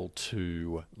 they are able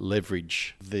to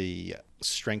leverage the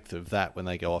strength of that when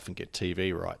they go off and get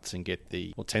TV rights and get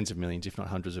the tens of millions, if not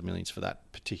hundreds of millions, for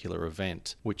that particular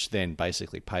event, which then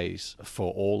basically pays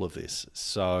for all of this.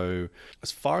 So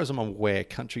as far as I'm aware,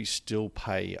 countries still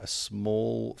pay a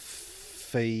small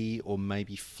fee or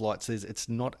maybe flights. It's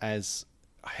not as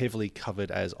heavily covered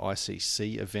as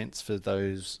ICC events for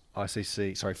those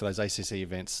ACC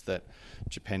events that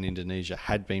Japan and Indonesia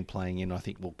had been playing in, I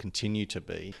think will continue to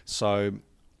be. So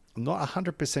I'm not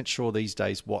 100% sure these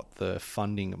days what the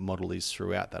funding model is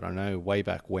throughout that. I know way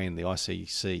back when the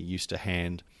ICC used to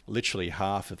hand literally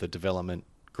half of the development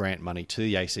grant money to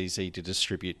the ACC to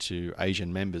distribute to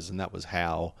Asian members, and that was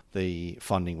how the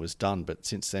funding was done. But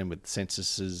since then, with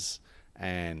censuses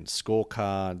and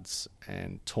scorecards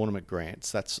and tournament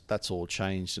grants, that's all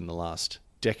changed in the last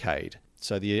decade.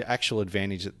 So the actual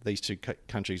advantage that these 2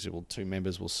 countries, 2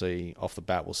 members will see off the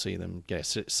bat, will see them get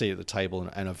a seat at the table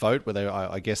and a vote, where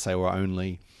I guess they were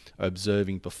only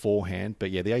observing beforehand. But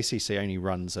yeah, the ACC only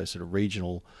runs those sort of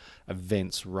regional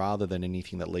events rather than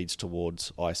anything that leads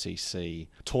towards ICC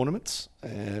tournaments.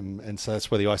 And so that's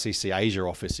where the ICC Asia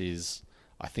office is.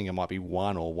 I think it might be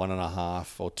 1 or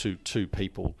 1.5 or two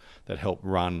people that help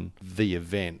run the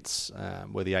events,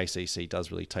 where the ACC does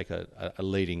really take a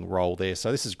leading role there. So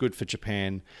this is good for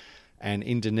Japan and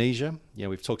Indonesia.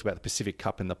 We've talked about the Pacific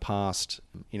Cup in the past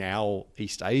in our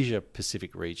East Asia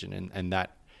Pacific region, and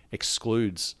that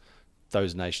excludes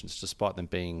those nations, despite them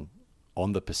being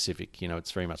on the Pacific.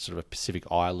 It's very much sort of a Pacific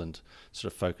Island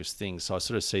sort of focused thing. So I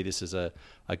sort of see this as a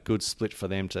good split for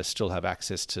them to still have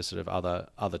access to sort of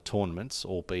other tournaments,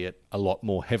 albeit a lot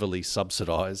more heavily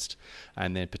subsidised,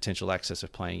 and then potential access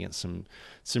of playing against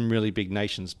some really big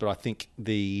nations. But I think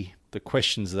the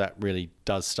questions that really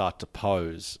does start to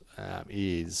pose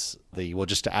is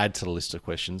just to add to the list of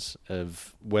questions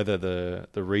of whether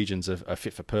the regions are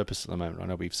fit for purpose at the moment. I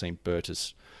know we've seen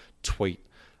Bertus tweet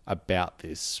about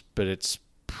this, but it's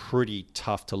pretty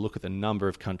tough to look at the number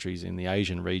of countries in the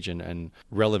Asian region and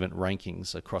relevant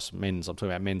rankings across I'm talking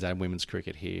about men's and women's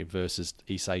cricket here, versus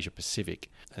East Asia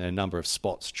Pacific, and a number of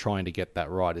spots. Trying to get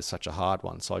that right is such a hard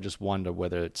one. So I just wonder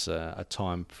whether it's a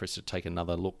time for us to take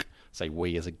another look, say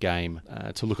we as a game,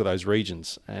 to look at those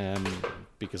regions.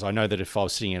 Because I know that if I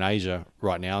was sitting in Asia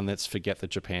right now, and let's forget the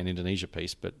Japan-Indonesia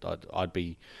piece, but I'd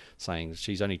be saying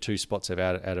she's only 2 spots out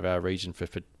of our region for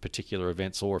particular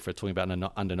events, or if we're talking about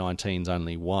under-19s,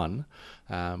 only 1,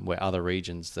 where other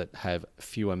regions that have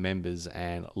fewer members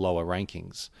and lower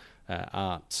rankings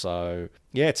aren't. So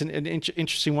yeah, it's an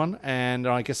interesting one. And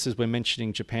I guess as we're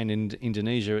mentioning Japan and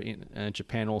Indonesia,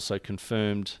 Japan also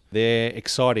confirmed their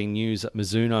exciting news that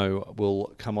Mizuno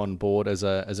will come on board as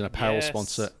an apparel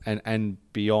sponsor and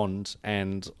beyond.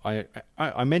 And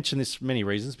I mention this for many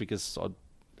reasons, because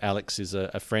Alex is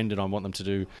a friend and I want them to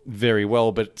do very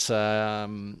well. But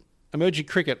Emerging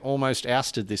Cricket almost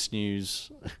ousted this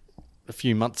news a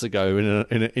few months ago in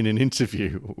an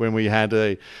interview when we had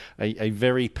a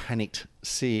very panicked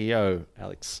CEO,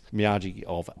 Alex Miyagi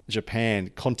of Japan,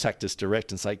 contact us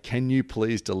direct and say, can you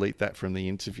please delete that from the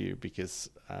interview, because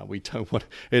we don't want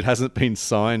it hasn't been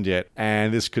signed yet,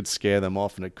 and this could scare them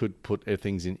off and it could put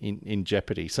things in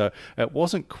jeopardy. So it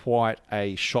wasn't quite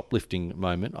a shoplifting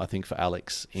moment, I think, for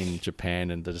Alex in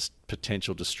Japan and the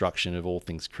potential destruction of all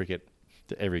things cricket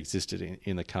that ever existed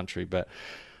in the country. But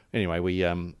anyway,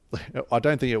 I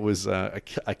don't think it was a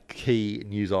key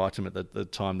news item at the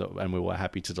time, and we were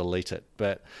happy to delete it.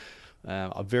 But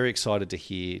I'm very excited to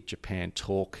hear Japan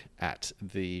talk at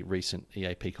the recent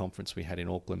EAP conference we had in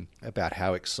Auckland about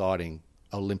how exciting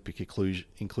Olympic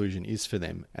inclusion is for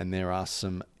them. And there are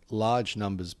some large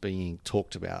numbers being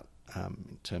talked about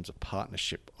in terms of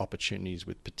partnership opportunities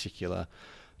with particular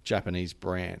Japanese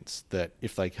brands that,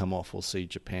 if they come off, will see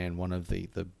Japan one of the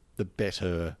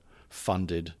better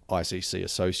funded ICC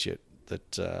associate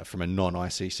that from a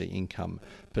non-ICC income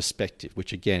perspective,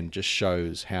 which again just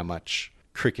shows how much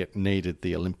cricket needed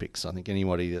the Olympics. I think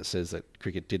anybody that says that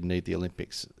cricket didn't need the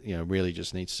Olympics, really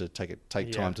just needs to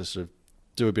take time to sort of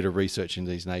do a bit of research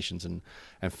into these nations and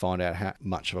find out how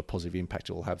much of a positive impact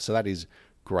it will have. So that is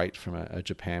great from a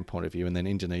Japan point of view. And then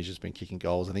Indonesia's been kicking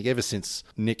goals. I think ever since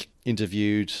Nick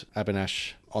interviewed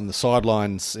Abhinash on the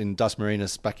sidelines in Das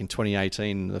Marinas back in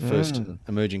 2018, the first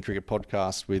Emerging Cricket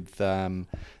podcast, with them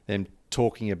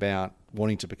talking about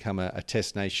wanting to become a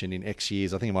test nation in X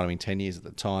years. I think it might have been 10 years at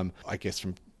the time. I guess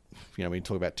from, we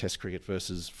talk about test cricket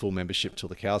versus full membership till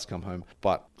the cows come home.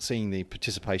 But seeing the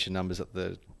participation numbers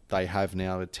that they have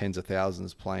now, with tens of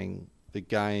thousands playing the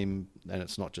game, and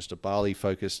it's not just a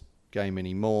Bali-focused game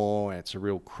anymore, and it's a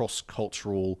real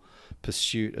cross-cultural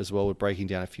pursuit as well. We're breaking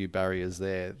down a few barriers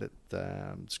there. That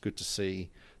it's good to see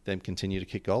them continue to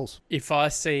kick goals. If I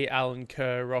see Alan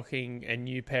Kerr rocking a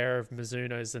new pair of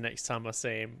Mizunos the next time I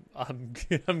see him,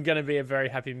 I'm going to be a very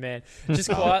happy man.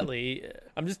 Just quietly,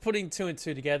 I'm just putting 2 and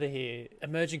 2 together here.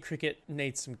 Emerging Cricket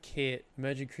needs some kit.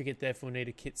 Emerging Cricket therefore need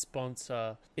a kit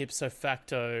sponsor. Ipso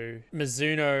facto,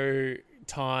 Mizuno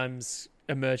times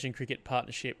Emerging Cricket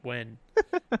partnership when?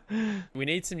 We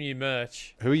need some new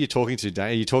merch. Who are you talking to, Dan?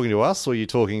 Are you talking to us, or are you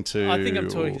talking to... I think I'm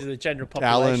talking to the general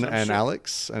population. Alan and sure.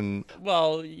 Alex? And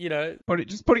well,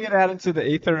 just putting it out into the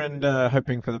ether and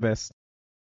hoping for the best.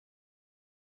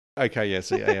 Okay,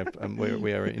 yes, we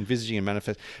are envisaging a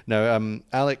manifest. No,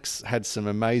 Alex had some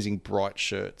amazing bright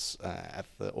shirts at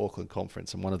the Auckland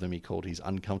conference, and one of them he called his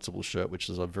uncomfortable shirt, which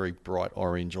is a very bright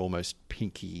orange, almost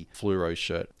pinky fluoro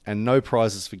shirt. And no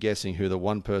prizes for guessing who the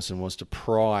one person was to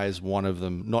prize one of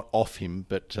them, not off him,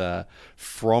 but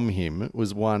from him,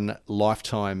 was one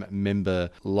lifetime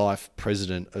member, life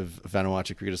president of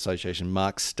Vanuatu Cricket Association,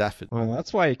 Mark Stafford. Well,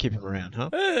 that's why you keep him around, huh?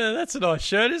 That's a nice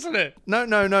shirt, isn't it? No.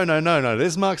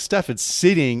 There's Mark Stafford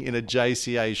sitting in a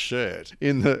JCA shirt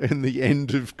in the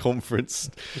end of conference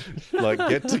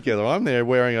get together. I'm there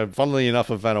wearing funnily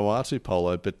enough, a Vanuatu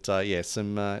polo, but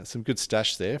some good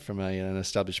stash there from an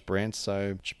established brand.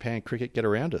 So Japan Cricket, get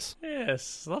around us.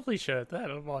 Yes, lovely shirt.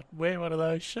 That I might wear one of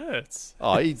those shirts.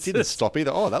 Oh, he didn't stop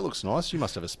either. Oh, that looks nice. You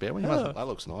must have a spare one. That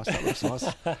looks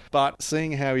nice. But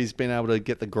seeing how he's been able to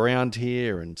get the ground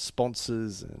here and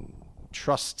sponsors and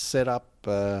trust set up,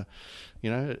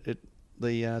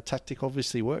 the tactic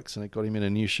obviously works, and it got him in a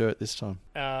new shirt this time.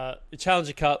 The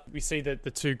Challenger Cup, we see that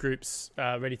the two groups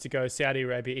ready to go: Saudi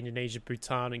Arabia, Indonesia,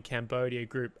 Bhutan, and Cambodia.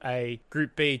 Group A.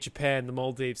 Group B: Japan, the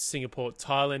Maldives, Singapore,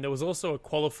 Thailand. There was also a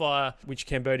qualifier which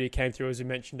Cambodia came through, as we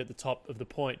mentioned at the top of the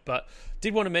point. But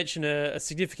did want to mention a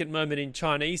significant moment in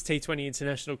Chinese T20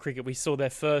 international cricket. We saw their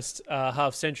first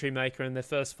half-century maker and their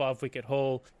first 5-wicket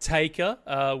haul taker,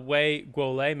 Wei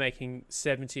Guolei, making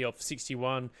 70 off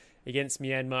 61 against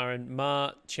Myanmar, and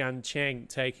Ma Chian Cheng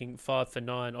taking 5 for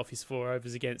 9 off his 4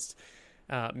 overs against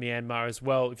Myanmar as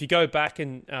well. If you go back,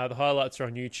 and the highlights are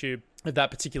on YouTube of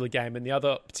that particular game, and the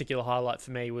other particular highlight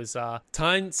for me was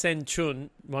Tain Sen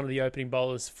Chun, one of the opening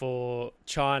bowlers for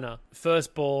China.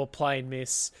 First ball, plain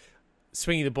miss,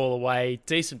 swinging the ball away,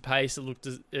 decent pace, it looked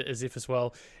as if as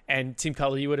well. And Tim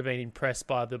Cutler, you would have been impressed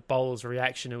by the bowler's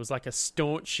reaction. It was like a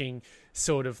staunching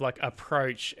sort of like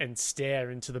approach and stare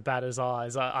into the batter's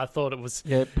eyes. I thought it was...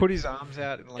 Yeah, put his arms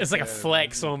out. In it's like a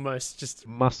flex almost. Just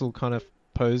muscle kind of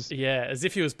pose. Yeah, as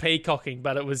if he was peacocking,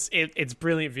 but it's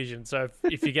brilliant vision. So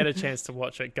if you get a chance to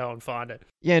watch it, go and find it.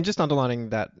 Yeah, and just underlining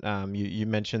that, you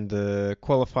mentioned the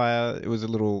qualifier. It was a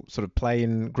little sort of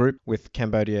play-in group with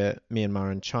Cambodia,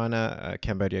 Myanmar, and China.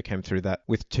 Cambodia came through that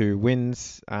with 2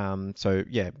 wins. So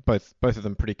yeah, both of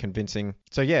them pretty convincing.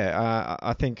 So yeah,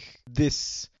 I think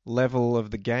this level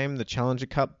of the game, the Challenger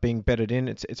Cup, being bedded in,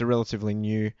 it's a relatively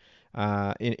new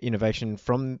innovation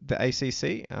from the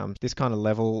ACC. This kind of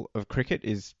level of cricket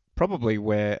is probably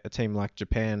where a team like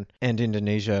Japan and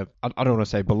Indonesia, I don't want to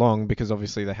say belong, because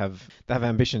obviously they have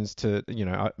ambitions to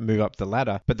move up the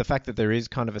ladder. But the fact that there is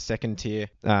kind of a second tier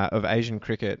of Asian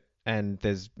cricket, and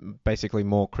there's basically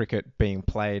more cricket being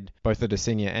played both at a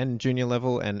senior and junior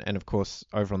level, and of course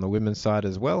over on the women's side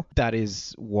as well. That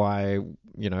is why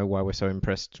we're so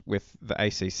impressed with the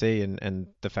ACC and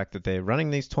the fact that they're running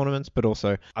these tournaments. But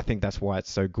also I think that's why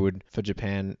it's so good for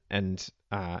Japan and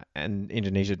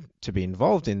Indonesia to be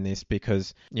involved in this,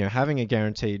 because having a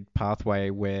guaranteed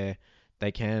pathway where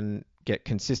they can get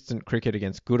consistent cricket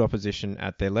against good opposition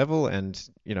at their level, and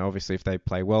obviously if they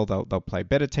play well, they'll play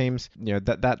better teams.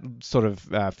 That sort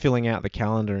of filling out the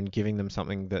calendar and giving them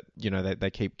something that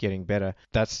they keep getting better.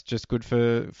 That's just good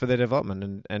for their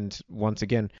development. And once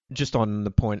again, just on the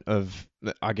point of,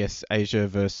 I guess, Asia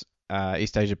versus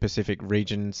East Asia Pacific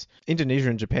regions,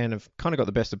 Indonesia and Japan have kind of got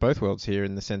the best of both worlds here,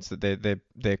 in the sense that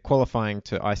they're qualifying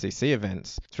to ICC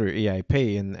events through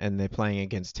EAP, and they're playing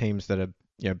against teams that are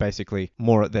basically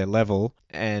more at their level,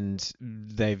 and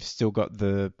they've still got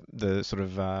the sort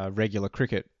of regular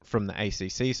cricket from the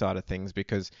ACC side of things,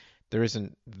 because there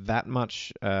isn't that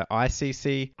much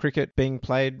ICC cricket being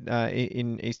played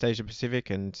in East Asia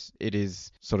Pacific, and it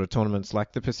is sort of tournaments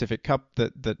like the Pacific Cup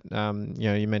that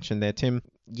you mentioned there, Tim.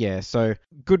 Yeah, so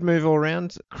good move all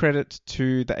around. Credit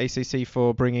to the ACC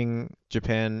for bringing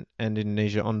Japan and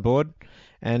Indonesia on board.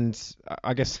 And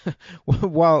I guess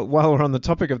while we're on the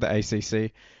topic of the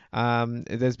ACC,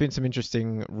 there's been some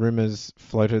interesting rumours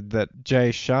floated that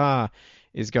Jay Shah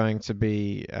is going to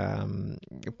be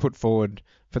put forward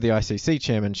for the ICC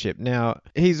chairmanship. Now,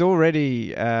 he's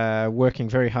already working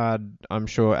very hard, I'm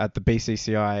sure, at the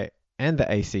BCCI and the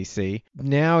ACC.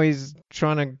 Now he's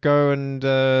trying to go and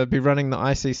be running the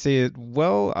ICC.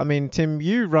 Well, I mean, Tim,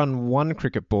 you run one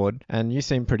cricket board and you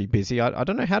seem pretty busy. I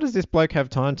don't know, how does this bloke have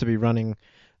time to be running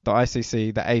the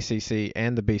ICC, the ACC,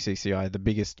 and the BCCI, the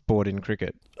biggest board in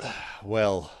cricket?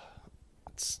 Well,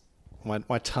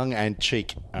 my tongue and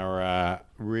cheek are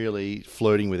really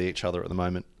flirting with each other at the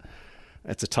moment.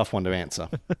 It's a tough one to answer.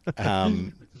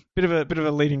 Bit of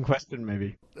a leading question,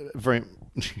 maybe. Very,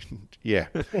 yeah.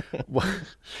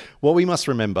 What we must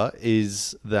remember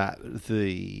is that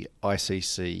the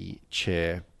ICC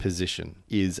chair position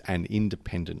is an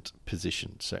independent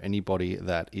position. So anybody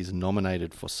that is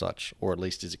nominated for such, or at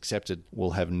least is accepted,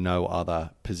 will have no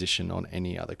other position on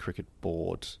any other cricket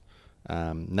board.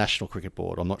 National cricket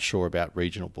board. I'm not sure about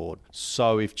regional board.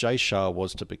 So if Jay Shah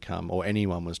was to become, or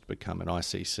anyone was to become, an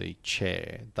ICC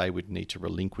chair, they would need to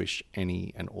relinquish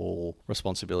any and all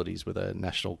responsibilities with a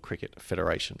National Cricket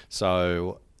Federation.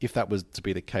 So if that was to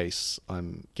be the case,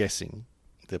 I'm guessing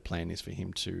the plan is for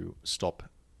him to stop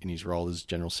in his role as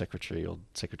General Secretary or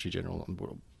Secretary General,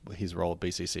 his role at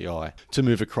BCCI, to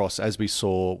move across, as we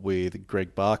saw with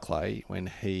Greg Barclay when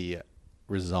he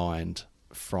resigned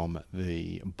from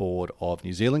the board of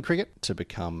New Zealand Cricket to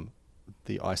become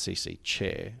the ICC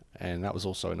chair. And that was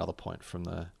also another point from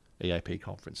the EAP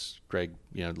conference. Greg,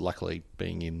 luckily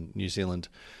being in New Zealand,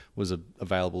 was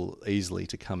available easily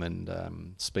to come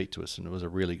and speak to us, and it was a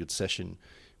really good session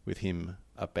with him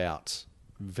about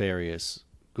various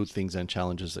good things and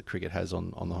challenges that cricket has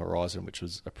on the horizon, which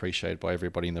was appreciated by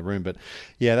everybody in the room. But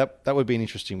yeah, that would be an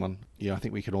interesting one. I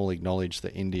think we can all acknowledge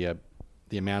that India,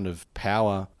 the amount of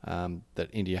power that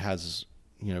India has,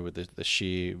 with the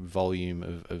sheer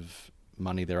volume of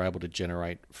money they're able to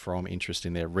generate from interest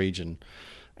in their region,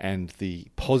 and the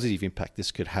positive impact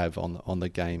this could have on the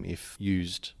game if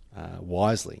used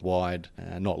wisely,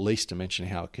 not least to mention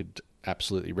how it could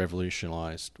absolutely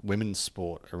revolutionise women's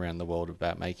sport around the world,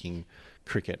 about making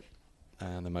cricket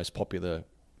the most popular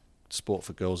sport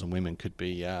for girls and women, could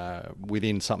be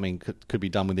could be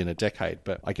done within a decade.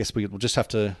 But I guess we'll just have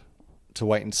to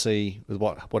wait and see with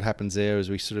what happens there as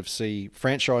we sort of see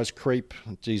franchise creep.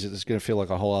 Geez, it's going to feel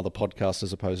like a whole other podcast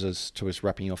as opposed to us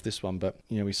wrapping off this one. But,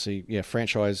 we see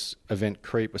franchise event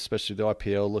creep, especially the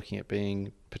IPL looking at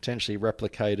being potentially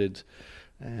replicated.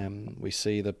 We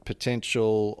see the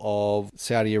potential of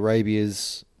Saudi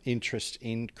Arabia's interest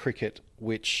in cricket,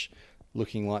 which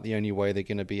looking like the only way they're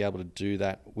going to be able to do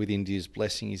that with India's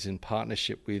blessing is in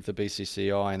partnership with the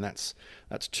BCCI, and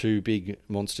that's two big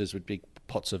monsters with big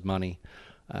pots of money.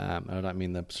 I don't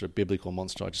mean the sort of biblical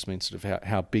monster, I just mean sort of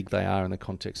how big they are in the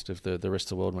context of the rest of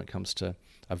the world when it comes to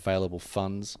available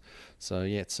funds. So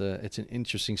yeah, it's an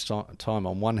interesting time.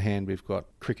 On one hand, we've got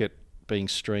cricket being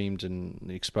streamed and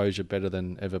the exposure better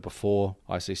than ever before,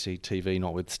 ICC TV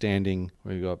notwithstanding.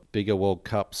 We've got bigger World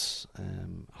Cups,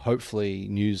 hopefully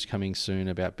news coming soon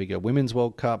about bigger Women's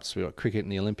World Cups. We've got cricket in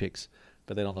the Olympics.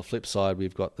 But then on the flip side,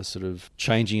 we've got the sort of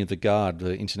changing of the guard,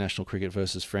 the international cricket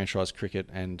versus franchise cricket,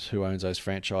 and who owns those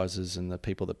franchises and the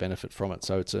people that benefit from it.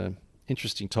 So it's an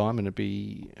interesting time, and it'd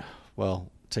be,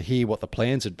 to hear what the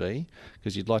plans would be,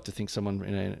 because you'd like to think someone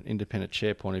in an independent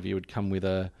chair point of view would come with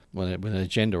an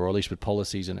agenda, or at least with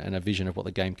policies and a vision of what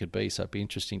the game could be. So it'd be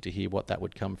interesting to hear what that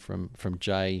would come from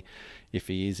Jay, if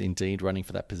he is indeed running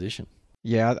for that position.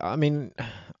 Yeah, I mean,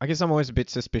 I guess I'm always a bit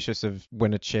suspicious of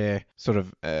when a chair sort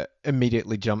of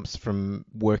immediately jumps from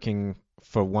working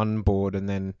for one board and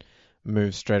then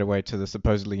moves straight away to the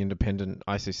supposedly independent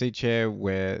ICC chair,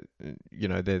 where,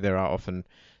 there are often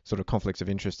sort of conflicts of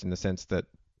interest in the sense that,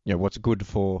 what's good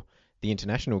for the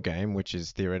international game, which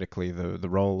is theoretically the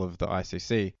role of the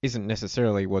ICC, isn't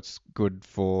necessarily what's good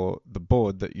for the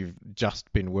board that you've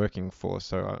just been working for.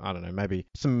 So I don't know, maybe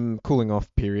some cooling off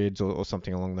periods or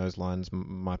something along those lines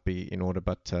might be in order.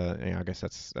 But I guess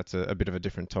that's a bit of a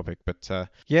different topic. But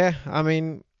I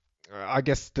mean, I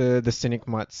guess the cynic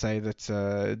might say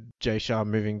that Jay Shah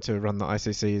moving to run the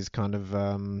ICC is kind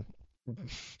of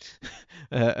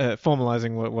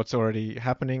formalizing what's already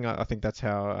happening. I think that's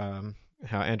how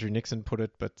Andrew Nixon put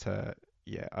it, but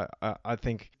I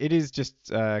think it is just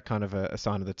kind of a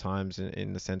sign of the times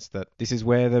in the sense that this is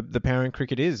where the power in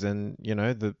cricket is, and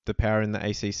the power in the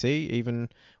ACC, even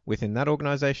within that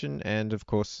organisation, and of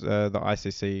course the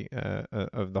ICC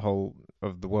of the whole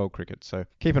of the world cricket. So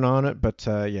keep an eye on it, but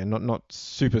not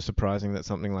super surprising that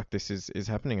something like this is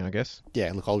happening, I guess.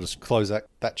 Yeah, look, I'll just close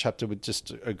that chapter with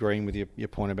just agreeing with your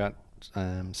point about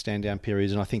stand down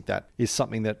periods, and I think that is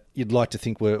something that you'd like to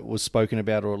think was spoken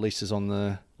about, or at least is on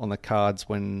the cards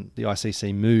when the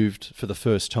ICC moved for the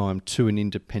first time to an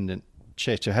independent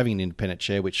chair, to having an independent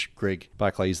chair, which Greg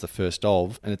Barclay is the first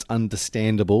of. And it's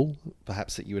understandable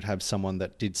perhaps that you would have someone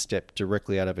that did step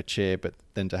directly out of a chair, but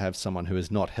then to have someone who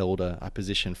has not held a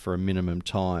position for a minimum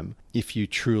time if you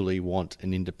truly want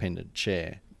an independent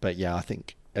chair. But yeah, I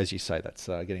think, as you say, that's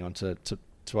getting on to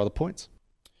other points.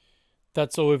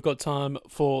 That's all we've got time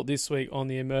for this week on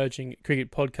the Emerging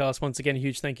Cricket Podcast. Once again, a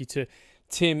huge thank you to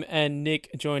Tim and Nick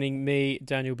joining me,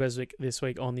 Daniel Beswick, this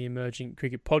week on the Emerging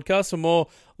Cricket Podcast. For more,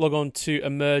 log on to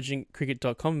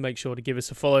emergingcricket.com. Make sure to give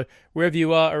us a follow wherever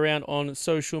you are around on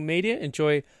social media.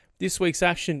 Enjoy this week's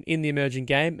action in the emerging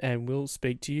game, and we'll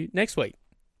speak to you next week.